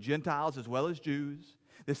include Gentiles as well as Jews,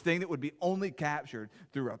 this thing that would be only captured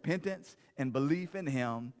through repentance and belief in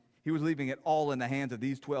him, he was leaving it all in the hands of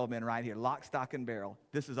these 12 men right here, lock, stock, and barrel.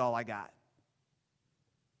 This is all I got.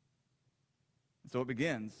 And so it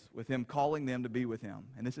begins with him calling them to be with him,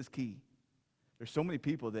 and this is key. There's so many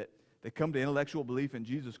people that come to intellectual belief in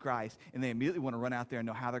Jesus Christ, and they immediately want to run out there and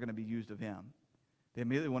know how they're going to be used of him. They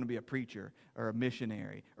immediately want to be a preacher or a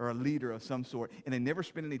missionary or a leader of some sort, and they never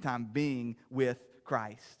spend any time being with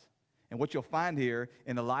Christ. And what you'll find here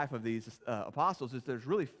in the life of these apostles is there's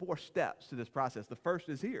really 4 steps to this process. The first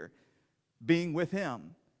is here, being with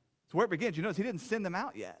him. So where it begins, you notice he didn't send them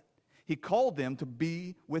out yet. He called them to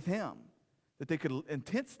be with him, that they could,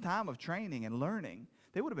 intense time of training and learning.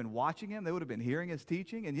 They would have been watching him. They would have been hearing his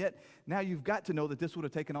teaching. And yet, now you've got to know that this would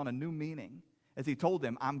have taken on a new meaning. As he told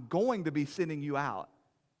them, I'm going to be sending you out.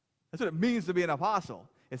 That's what it means to be an apostle.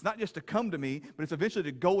 It's not just to come to me, but it's eventually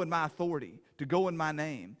to go in my authority, to go in my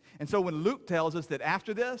name. And so when Luke tells us that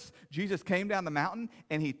after this, Jesus came down the mountain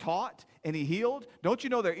and he taught and he healed, don't you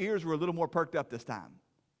know their ears were a little more perked up this time?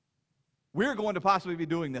 We're going to possibly be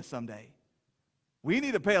doing this someday. We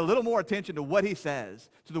need to pay a little more attention to what he says,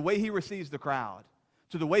 to the way he receives the crowd,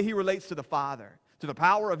 to the way he relates to the Father, to the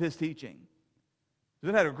power of his teaching.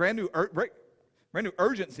 It had a brand new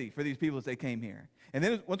urgency for these people as they came here. And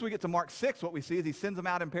then once we get to Mark 6, what we see is he sends them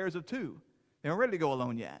out in pairs of 2. They weren't ready to go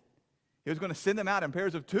alone yet. He was going to send them out in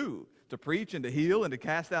pairs of 2 to preach and to heal and to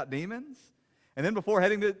cast out demons. And then before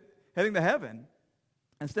heading to heaven.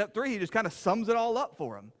 And step 3, he just kind of sums it all up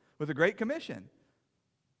for them with a great commission.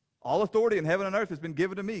 All authority in heaven and earth has been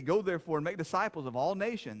given to me. Go therefore and make disciples of all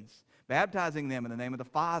nations, baptizing them in the name of the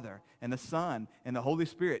Father and the Son and the Holy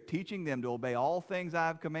Spirit, teaching them to obey all things I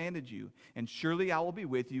have commanded you. And surely I will be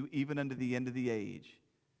with you even unto the end of the age.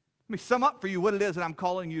 Let me sum up for you what it is that I'm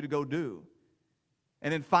calling you to go do.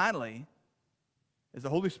 And then finally, as the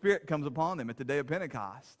Holy Spirit comes upon them at the day of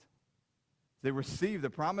Pentecost, they receive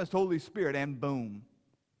the promised Holy Spirit, and boom,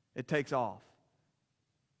 it takes off.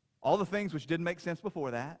 All the things which didn't make sense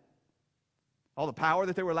before that, all the power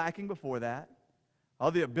that they were lacking before that,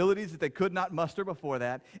 all the abilities that they could not muster before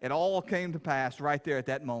that, it all came to pass right there at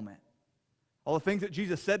that moment. All the things that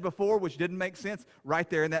Jesus said before which didn't make sense, right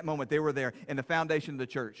there in that moment, they were there. And the foundation of the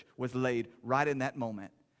church was laid right in that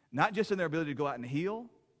moment. Not just in their ability to go out and heal,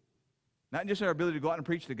 not just in their ability to go out and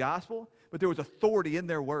preach the gospel, but there was authority in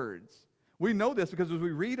their words. We know this because as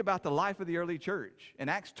we read about the life of the early church in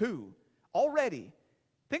Acts 2, already,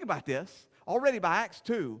 think about this, already by Acts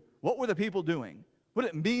 2, what were the people doing? What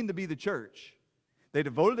did it mean to be the church? They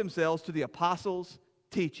devoted themselves to the apostles'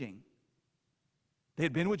 teaching. They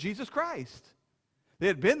had been with Jesus Christ. They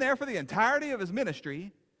had been there for the entirety of his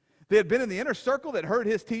ministry. They had been in the inner circle that heard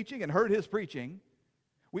his teaching and heard his preaching.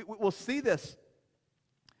 We'll see this.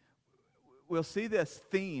 We'll see this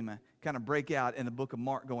theme kind of break out in the book of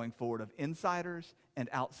Mark going forward of insiders and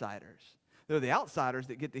outsiders. They're the outsiders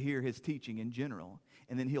that get to hear his teaching in general,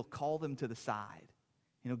 and then he'll call them to the side.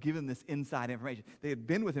 Give them this inside information. They had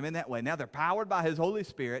been with him in that way. Now they're powered by his Holy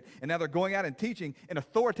Spirit, and now they're going out and teaching in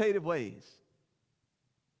authoritative ways.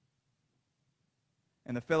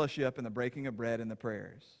 And the fellowship and the breaking of bread and the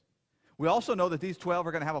prayers. We also know that these 12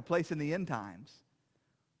 are going to have a place in the end times.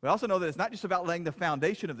 We also know that it's not just about laying the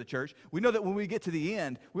foundation of the church. We know that when we get to the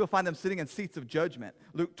end, we'll find them sitting in seats of judgment.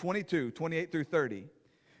 Luke 22, 28 through 30.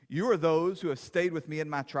 You are those who have stayed with me in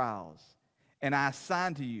my trials. And I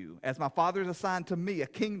assign to you, as my Father has assigned to me, a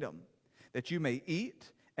kingdom, that you may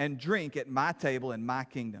eat and drink at my table in my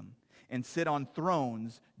kingdom, and sit on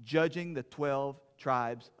thrones judging the 12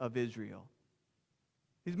 tribes of Israel.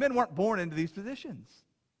 These men weren't born into these positions.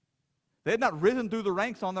 They had not risen through the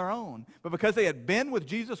ranks on their own, but because they had been with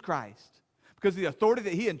Jesus Christ, because of the authority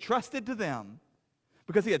that he entrusted to them,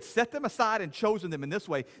 because he had set them aside and chosen them in this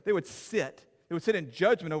way, they would sit in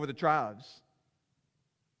judgment over the tribes.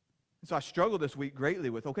 And so I struggled this week greatly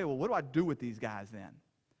with, okay, well, what do I do with these guys then?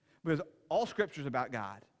 Because all Scripture is about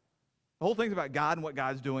God. The whole thing's about God and what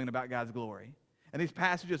God's doing and about God's glory. And these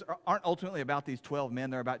passages aren't ultimately about these 12 men.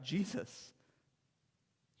 They're about Jesus.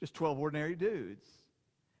 Just 12 ordinary dudes.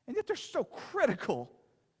 And yet they're so critical.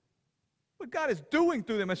 What God is doing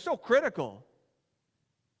through them is so critical.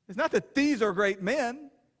 It's not that these are great men.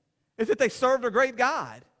 It's that they served a great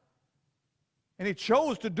God. And he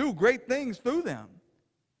chose to do great things through them.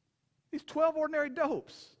 These 12 ordinary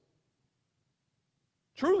dopes.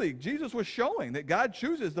 Truly, Jesus was showing that God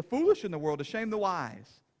chooses the foolish in the world to shame the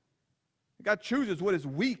wise. God chooses what is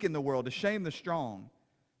weak in the world to shame the strong.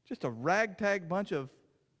 Just a ragtag bunch of,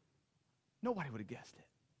 nobody would have guessed it.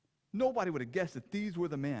 Nobody would have guessed that these were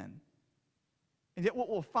the men. And yet what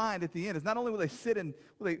we'll find at the end is not only will they sit in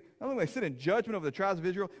judgment over the tribes of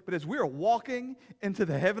Israel, but as we are walking into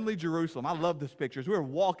the heavenly Jerusalem, I love this picture, as we are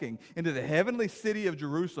walking into the heavenly city of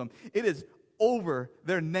Jerusalem, it is over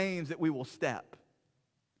their names that we will step.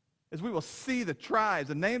 As we will see the tribes,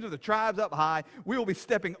 the names of the tribes up high, we will be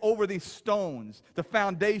stepping over these stones, the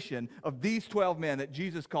foundation of these 12 men that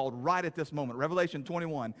Jesus called right at this moment. Revelation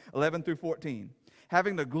 21, 11 through 14.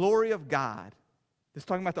 Having the glory of God. This is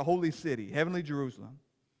talking about the holy city, heavenly Jerusalem.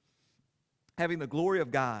 Having the glory of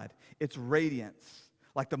God, its radiance,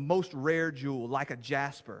 like the most rare jewel, like a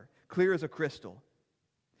jasper, clear as a crystal.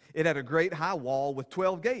 It had a great high wall with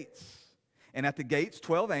 12 gates, And at the gates,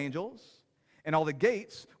 12 angels. And all the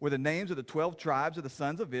gates were the names of the 12 tribes of the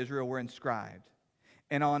sons of Israel were inscribed.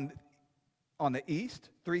 And on the east,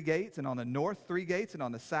 3 gates, and on the north, 3 gates, and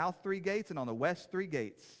on the south, 3 gates, and on the west, 3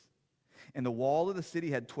 gates. And the wall of the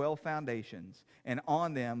city had 12 foundations, and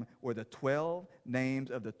on them were the 12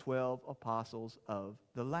 names of the 12 apostles of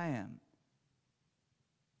the Lamb.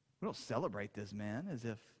 We don't celebrate these men as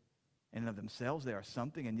if in and of themselves they are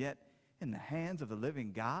something, and yet in the hands of the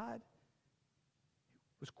living God,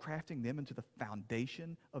 was crafting them into the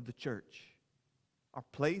foundation of the church, our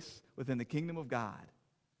place within the kingdom of God,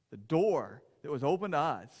 the door that was open to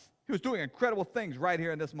us. He was doing incredible things right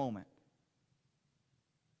here in this moment.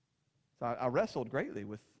 So I wrestled greatly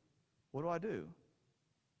with, what do I do?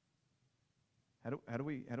 How do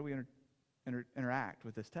we interact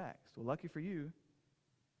with this text? Well, lucky for you,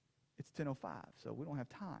 it's 10:05, so we don't have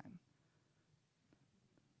time.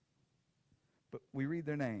 But we read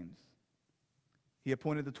their names. He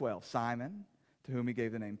appointed the 12. Simon, to whom he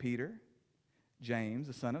gave the name Peter. James,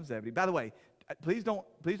 the son of Zebedee. By the way, please don't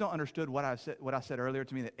understood what I said earlier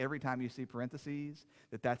to me, that every time you see parentheses,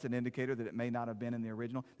 that's an indicator that it may not have been in the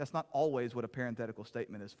original. That's not always what a parenthetical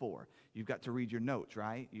statement is for. You've got to read your notes,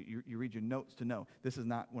 right? You read your notes to know. This is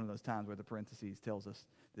not one of those times where the parentheses tells us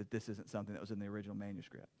that this isn't something that was in the original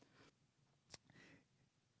manuscript.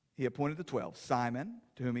 He appointed the 12. Simon,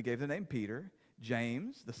 to whom he gave the name Peter.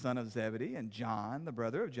 James, the son of Zebedee, and John, the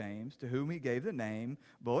brother of James, to whom he gave the name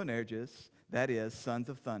Boanerges, that is, sons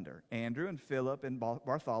of thunder. Andrew and Philip and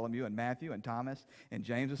Bartholomew and Matthew and Thomas and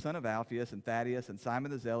James, the son of Alphaeus and Thaddeus and Simon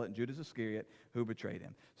the Zealot and Judas Iscariot, who betrayed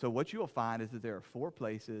him. So what you will find is that there are 4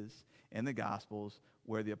 places in the Gospels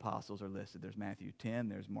where the apostles are listed. There's Matthew 10,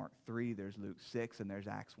 there's Mark 3, there's Luke 6, and there's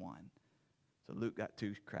Acts 1. So Luke got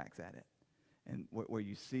 2 cracks at it. And where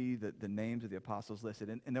you see the names of the apostles listed.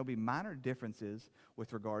 And there'll be minor differences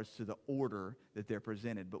with regards to the order that they're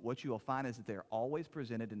presented. But what you will find is that they're always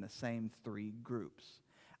presented in the same 3 groups.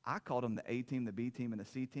 I called them the A team, the B team, and the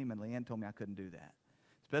C team, and Leanne told me I couldn't do that.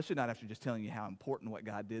 Especially not after just telling you how important what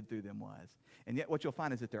God did through them was. And yet what you'll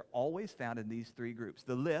find is that they're always found in these 3 groups.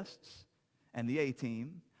 The lists and the A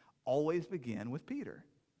team always begin with Peter,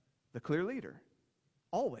 the clear leader.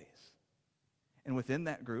 Always. And within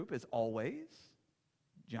that group is always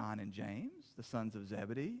John and James, the sons of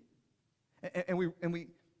Zebedee. And we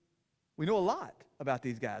know a lot about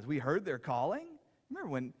these guys. We heard their calling. Remember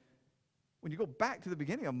when you go back to the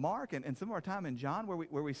beginning of Mark and some of our time in John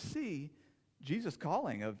where we see Jesus'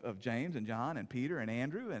 calling of James and John and Peter and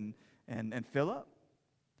Andrew and Philip,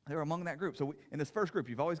 they were among that group. So in this first group,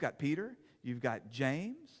 you've always got Peter, you've got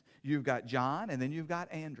James, you've got John, and then you've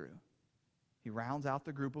got Andrew. He rounds out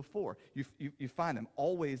the group of 4. You find them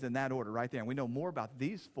always in that order right there. And we know more about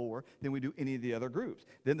these 4 than we do any of the other groups.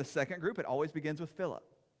 Then the second group, it always begins with Philip.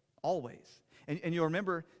 Always. And you'll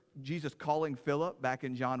remember Jesus calling Philip back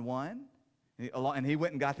in John 1. And he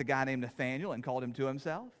went and got the guy named Nathanael and called him to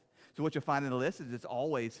himself. So what you'll find in the list is it's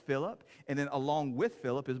always Philip. And then along with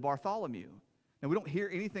Philip is Bartholomew. Now, we don't hear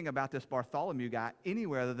anything about this Bartholomew guy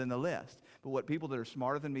anywhere other than the list. But what people that are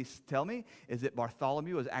smarter than me tell me is that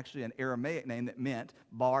Bartholomew is actually an Aramaic name that meant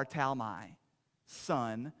Bar Talmai,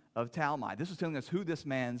 son of Talmai. This is telling us who this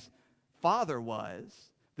man's father was.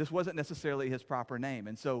 This wasn't necessarily his proper name.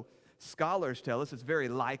 And so scholars tell us it's very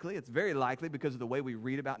likely because of the way we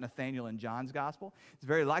read about Nathanael in John's gospel, it's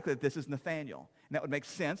very likely that this is Nathanael. And that would make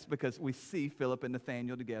sense because we see Philip and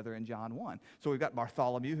Nathanael together in John 1. So we've got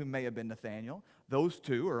Bartholomew, who may have been Nathanael. Those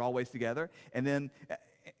 2 are always together. And then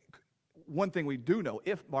one thing we do know,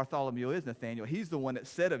 if Bartholomew is Nathanael, he's the one that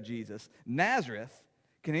said of Jesus, Nazareth,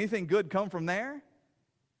 can anything good come from there?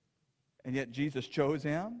 And yet Jesus chose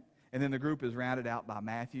him. And then the group is rounded out by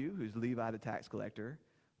Matthew, who's Levi the tax collector.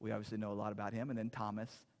 We obviously know a lot about him. And then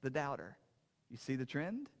Thomas the doubter. You see the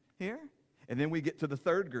trend here? And then we get to the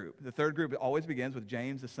third group. The third group always begins with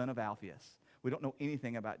James, the son of Alphaeus. We don't know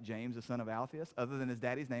anything about James, the son of Alphaeus, other than his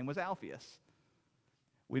daddy's name was Alphaeus.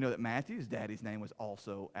 We know that Matthew's daddy's name was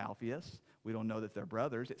also Alphaeus. We don't know that they're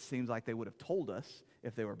brothers. It seems like they would have told us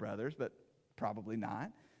if they were brothers, but probably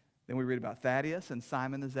not. Then we read about Thaddeus and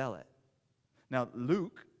Simon the Zealot. Now,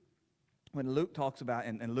 Luke, when Luke talks about,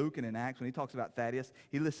 and Luke and in Acts, when he talks about Thaddeus,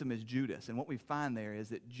 he lists him as Judas. And what we find there is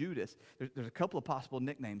that Judas, there's a couple of possible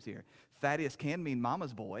nicknames here. Thaddeus can mean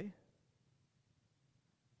mama's boy,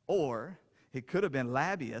 or it could have been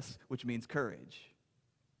Labius, which means courage.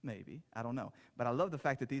 Maybe, I don't know. But I love the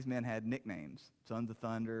fact that these men had nicknames. Sons of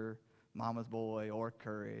Thunder, Mama's Boy or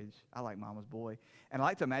Courage. I like Mama's Boy. And I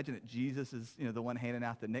like to imagine that Jesus is, the one handing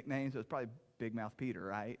out the nicknames. So it's probably Big Mouth Peter,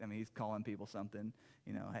 right? I mean, he's calling people something.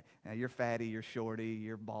 Hey, you're fatty, you're shorty,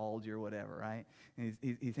 you're bald, you're whatever, right? And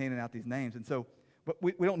he's handing out these names. And so, but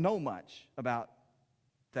we don't know much about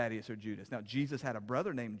Thaddeus or Judas. Now, Jesus had a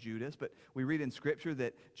brother named Judas, but we read in Scripture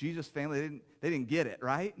that Jesus' family, they didn't get it,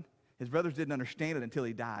 right? His brothers didn't understand it until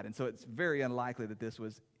he died. And so it's very unlikely that this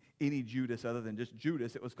was any Judas other than just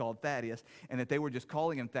Judas. It was called Thaddeus, and that they were just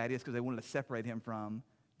calling him Thaddeus because they wanted to separate him from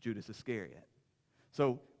Judas Iscariot.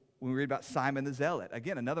 So when we read about Simon the Zealot,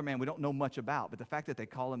 again, another man we don't know much about, but the fact that they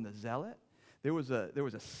call him the Zealot, there was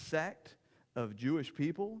a sect of Jewish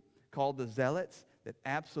people called the Zealots that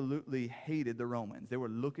absolutely hated the Romans. They were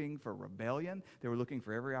looking for rebellion. They were looking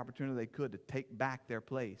for every opportunity they could to take back their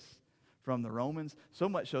place from the Romans, so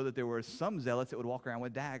much so that there were some zealots that would walk around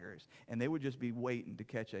with daggers, and they would just be waiting to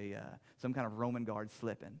catch some kind of Roman guard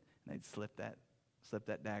slipping, and they'd slip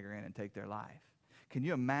that dagger in and take their life. Can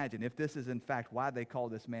you imagine if this is in fact why they call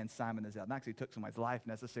this man Simon the Zealot? Not because he took somebody's life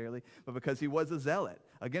necessarily, but because he was a zealot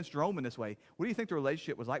against Rome in this way. What do you think the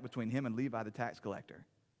relationship was like between him and Levi the tax collector,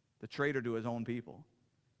 the traitor to his own people?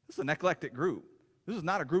 This is an eclectic group. This is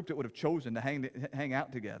not a group that would have chosen to hang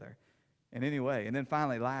out together in any way. And then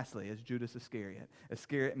finally, lastly, is Judas Iscariot.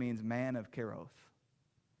 Iscariot means man of Keroth,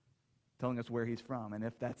 telling us where he's from. And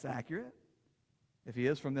if that's accurate, if he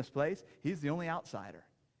is from this place, he's the only outsider.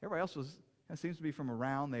 Everybody else seems to be from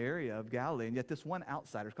around the area of Galilee, and yet this one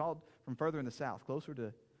outsider is called from further in the south, closer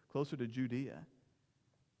to Judea.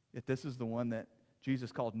 Yet this is the one that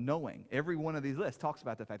Jesus called knowing. Every one of these lists talks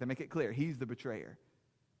about the fact. They make it clear he's the betrayer.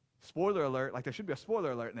 Spoiler alert, like there should be a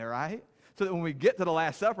spoiler alert in there, right? So that when we get to the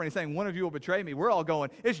Last Supper and he's saying, one of you will betray me, we're all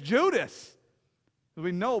going, it's Judas.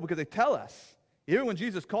 We know because they tell us. Even when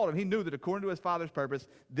Jesus called him, he knew that according to his Father's purpose,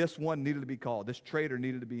 this one needed to be called. This traitor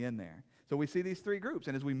needed to be in there. So we see these three groups.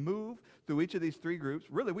 And as we move through each of these three groups,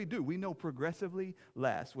 really we do. We know progressively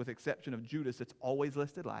less, with exception of Judas, that's always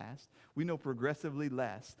listed last. We know progressively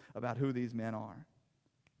less about who these men are.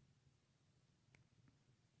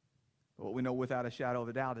 But what we know without a shadow of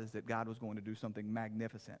a doubt is that God was going to do something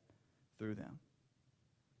magnificent through them.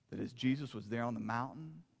 That as Jesus was there on the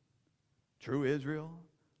mountain, true Israel,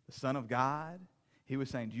 the Son of God, he was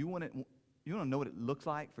saying, do you want to know what it looks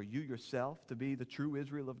like for you yourself to be the true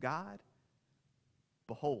Israel of God?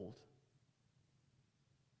 Behold,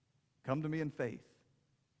 come to me in faith.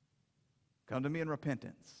 Come to me in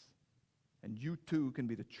repentance. And you too can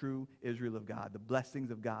be the true Israel of God, the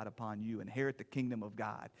blessings of God upon you, inherit the kingdom of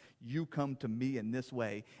God. You come to me in this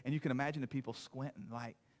way. And you can imagine the people squinting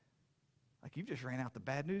like you just ran out the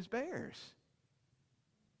bad news bears.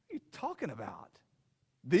 What are you talking about?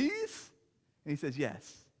 These? And he says,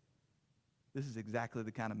 yes, this is exactly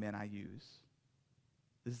the kind of men I use.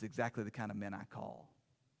 This is exactly the kind of men I call.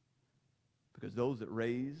 Because those that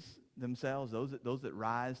raise themselves, those that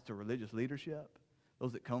rise to religious leadership,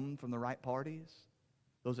 those that come from the right parties,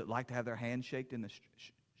 those that like to have their hands shaken in the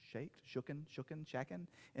shaken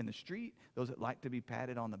in the street, those that like to be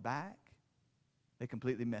patted on the back, they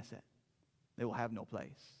completely miss it. They will have no place.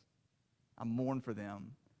 I mourn for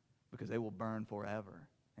them because they will burn forever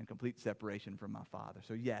in complete separation from my Father.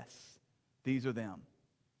 So yes, these are them.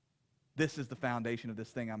 This is the foundation of this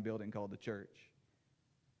thing I'm building called the church.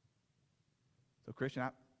 So Christian,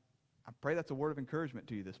 I pray that's a word of encouragement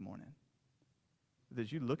to you this morning. That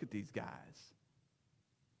as you look at these guys,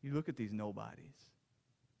 you look at these nobodies,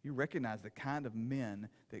 you recognize the kind of men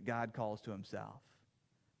that God calls to himself.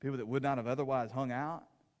 People that would not have otherwise hung out.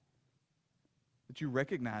 That you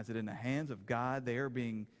recognize that in the hands of God, they're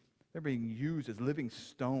being used as living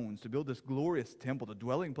stones to build this glorious temple, the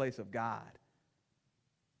dwelling place of God.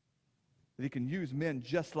 That he can use men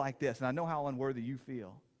just like this. And I know how unworthy you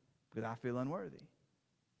feel, because I feel unworthy.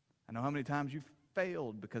 I know how many times you've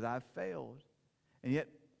failed because I've failed. And yet,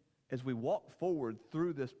 as we walk forward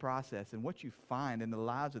through this process, and what you find in the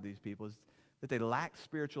lives of these people is that they lack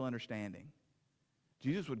spiritual understanding.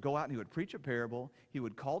 Jesus would go out and he would preach a parable. He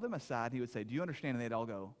would call them aside. And he would say, do you understand? And they'd all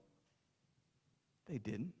go, they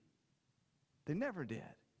didn't. They never did.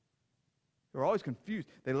 They were always confused.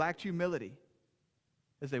 They lacked humility.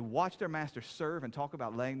 As they watched their master serve and talk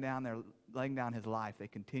about laying down his life, they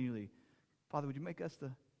continually, Father, would you make us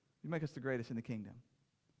the greatest in the kingdom?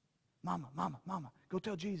 Mama, go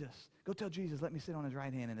tell Jesus. Go tell Jesus, let me sit on his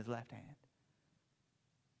right hand and his left hand.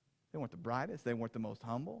 They weren't the brightest. They weren't the most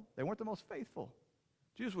humble. They weren't the most faithful.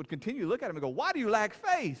 Jesus would continue to look at him and go, why do you lack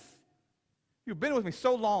faith? You've been with me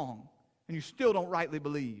so long, and you still don't rightly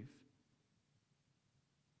believe.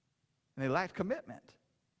 And they lacked commitment.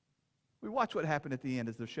 We watch what happened at the end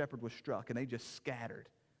as the shepherd was struck, and they just scattered.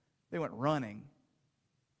 They went running.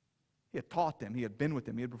 He had taught them. He had been with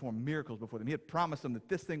them. He had performed miracles before them. He had promised them that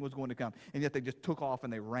this thing was going to come. And yet they just took off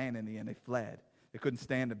and they ran in the end. They fled. They couldn't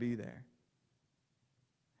stand to be there.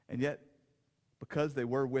 And yet, because they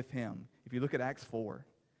were with him, if you look at Acts 4,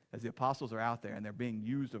 as the apostles are out there and they're being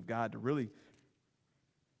used of God to really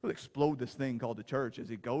explode this thing called the church,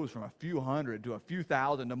 as it goes from a few hundred to a few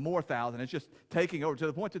thousand to more thousand. It's just taking over to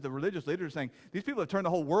the point that the religious leaders are saying, these people have turned the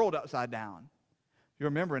whole world upside down. You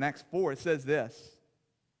remember in Acts 4, it says this.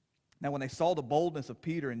 Now, when they saw the boldness of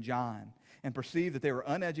Peter and John and perceived that they were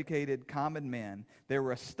uneducated, common men, they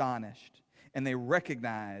were astonished, and they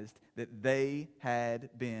recognized that they had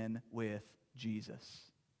been with Jesus.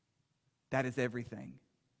 That is everything.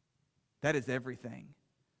 That is everything.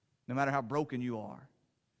 No matter how broken you are,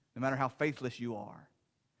 no matter how faithless you are,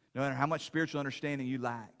 no matter how much spiritual understanding you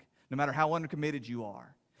lack, no matter how uncommitted you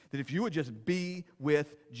are, that if you would just be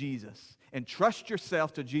with Jesus and trust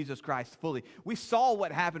yourself to Jesus Christ fully. We saw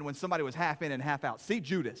what happened when somebody was half in and half out. See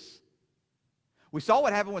Judas. We saw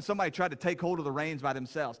what happened when somebody tried to take hold of the reins by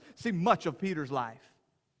themselves. See much of Peter's life.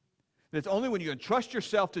 That it's only when you entrust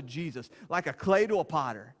yourself to Jesus, like a clay to a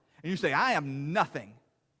potter, and you say, I am nothing.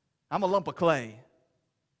 I'm a lump of clay.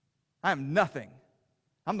 I am nothing.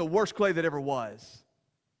 I'm the worst clay that ever was.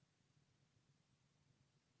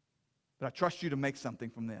 But I trust you to make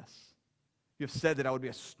something from this. You have said that I would be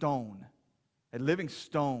a stone, a living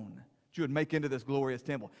stone, that you would make into this glorious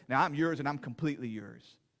temple. Now I'm yours and I'm completely yours.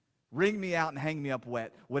 Wring me out and hang me up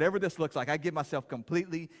wet. Whatever this looks like, I give myself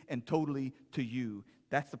completely and totally to you.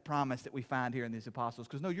 That's the promise that we find here in these apostles.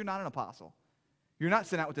 Because no, you're not an apostle. You're not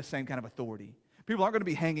sent out with the same kind of authority. People aren't going to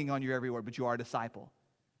be hanging on you everywhere, but you are a disciple.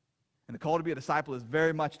 And the call to be a disciple is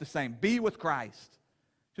very much the same. Be with Christ.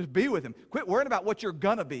 Just be with him. Quit worrying about what you're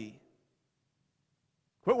going to be.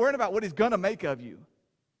 Quit worrying about what he's going to make of you.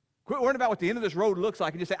 Quit worrying about what the end of this road looks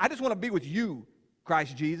like and just say, I just want to be with you,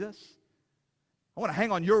 Christ Jesus. I want to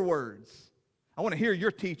hang on your words. I want to hear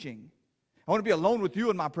your teaching. I want to be alone with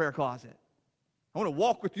you in my prayer closet. I want to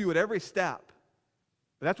walk with you at every step.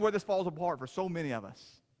 But that's where this falls apart for so many of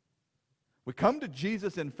us. We come to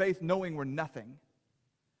Jesus in faith knowing we're nothing.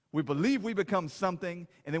 We believe we become something,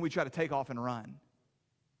 and then we try to take off and run.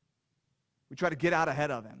 We try to get out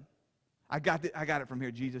ahead of him. I got it from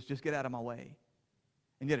here, Jesus. Just get out of my way.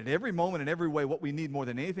 And yet at every moment and every way, what we need more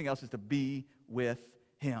than anything else is to be with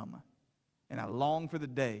him. And I long for the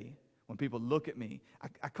day when people look at me.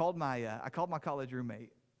 I called my college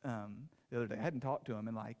roommate the other day. I hadn't talked to him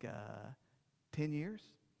in like 10 years,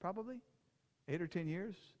 probably, 8 or 10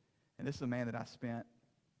 years. And this is a man that I spent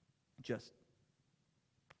just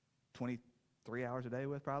 23 hours a day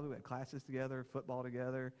with, probably. We had classes together, football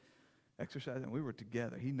together, exercising. We were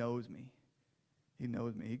together. He knows me. He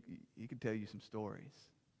knows me. He could tell you some stories.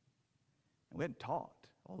 And we hadn't talked.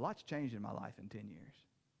 Well, a lot's changed in my life in 10 years.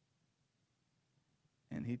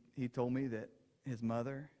 And he told me that his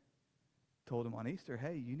mother told him on Easter,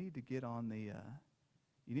 hey, you need to get on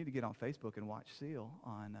Facebook and watch Seal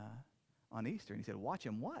on Easter. And he said, watch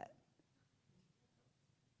him what?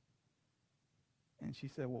 And she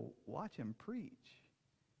said, well, watch him preach.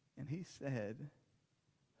 And he said,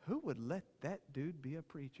 who would let that dude be a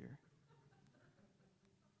preacher?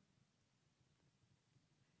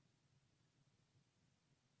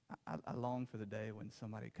 I long for the day when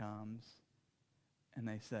somebody comes and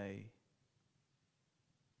they say,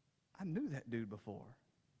 I knew that dude before.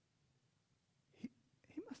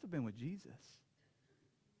 He must have been with Jesus.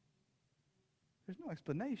 There's no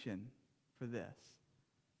explanation for this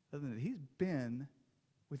other than that he's been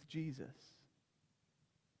with Jesus.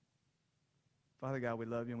 Father God, we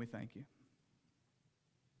love you and we thank you.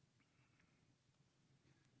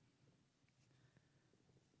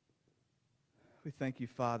 We thank you,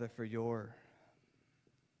 Father, for your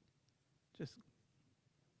just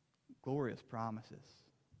glorious promises.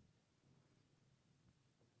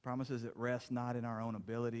 Promises that rest not in our own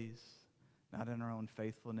abilities, not in our own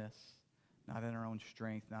faithfulness, not in our own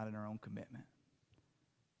strength, not in our own commitment,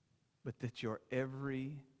 but that your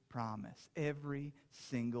every promise, every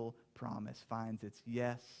single promise finds its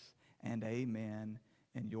yes and amen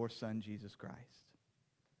in your Son, Jesus Christ.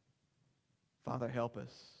 Father, help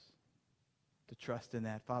us to trust in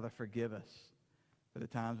that. Father, forgive us for the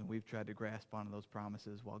times when we've tried to grasp onto those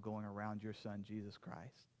promises while going around your Son, Jesus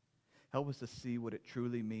Christ. Help us to see what it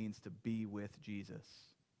truly means to be with Jesus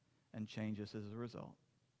and change us as a result.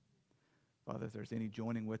 Father, if there's any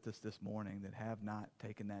joining with us this morning that have not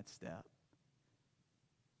taken that step,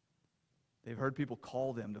 they've heard people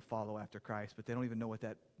call them to follow after Christ, but they don't even know what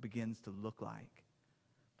that begins to look like.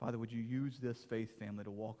 Father, would you use this faith family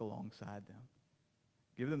to walk alongside them?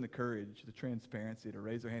 Give them the courage, the transparency to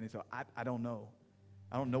raise their hand and say, I don't know.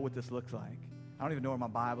 I don't know what this looks like. I don't even know where my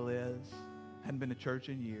Bible is. I hadn't been to church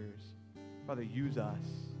in years. Father, use us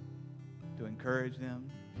to encourage them,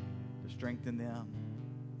 to strengthen them,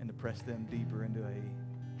 and to press them deeper into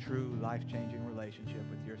a true life-changing relationship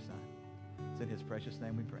with your Son. It's in his precious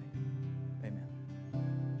name we pray. Amen.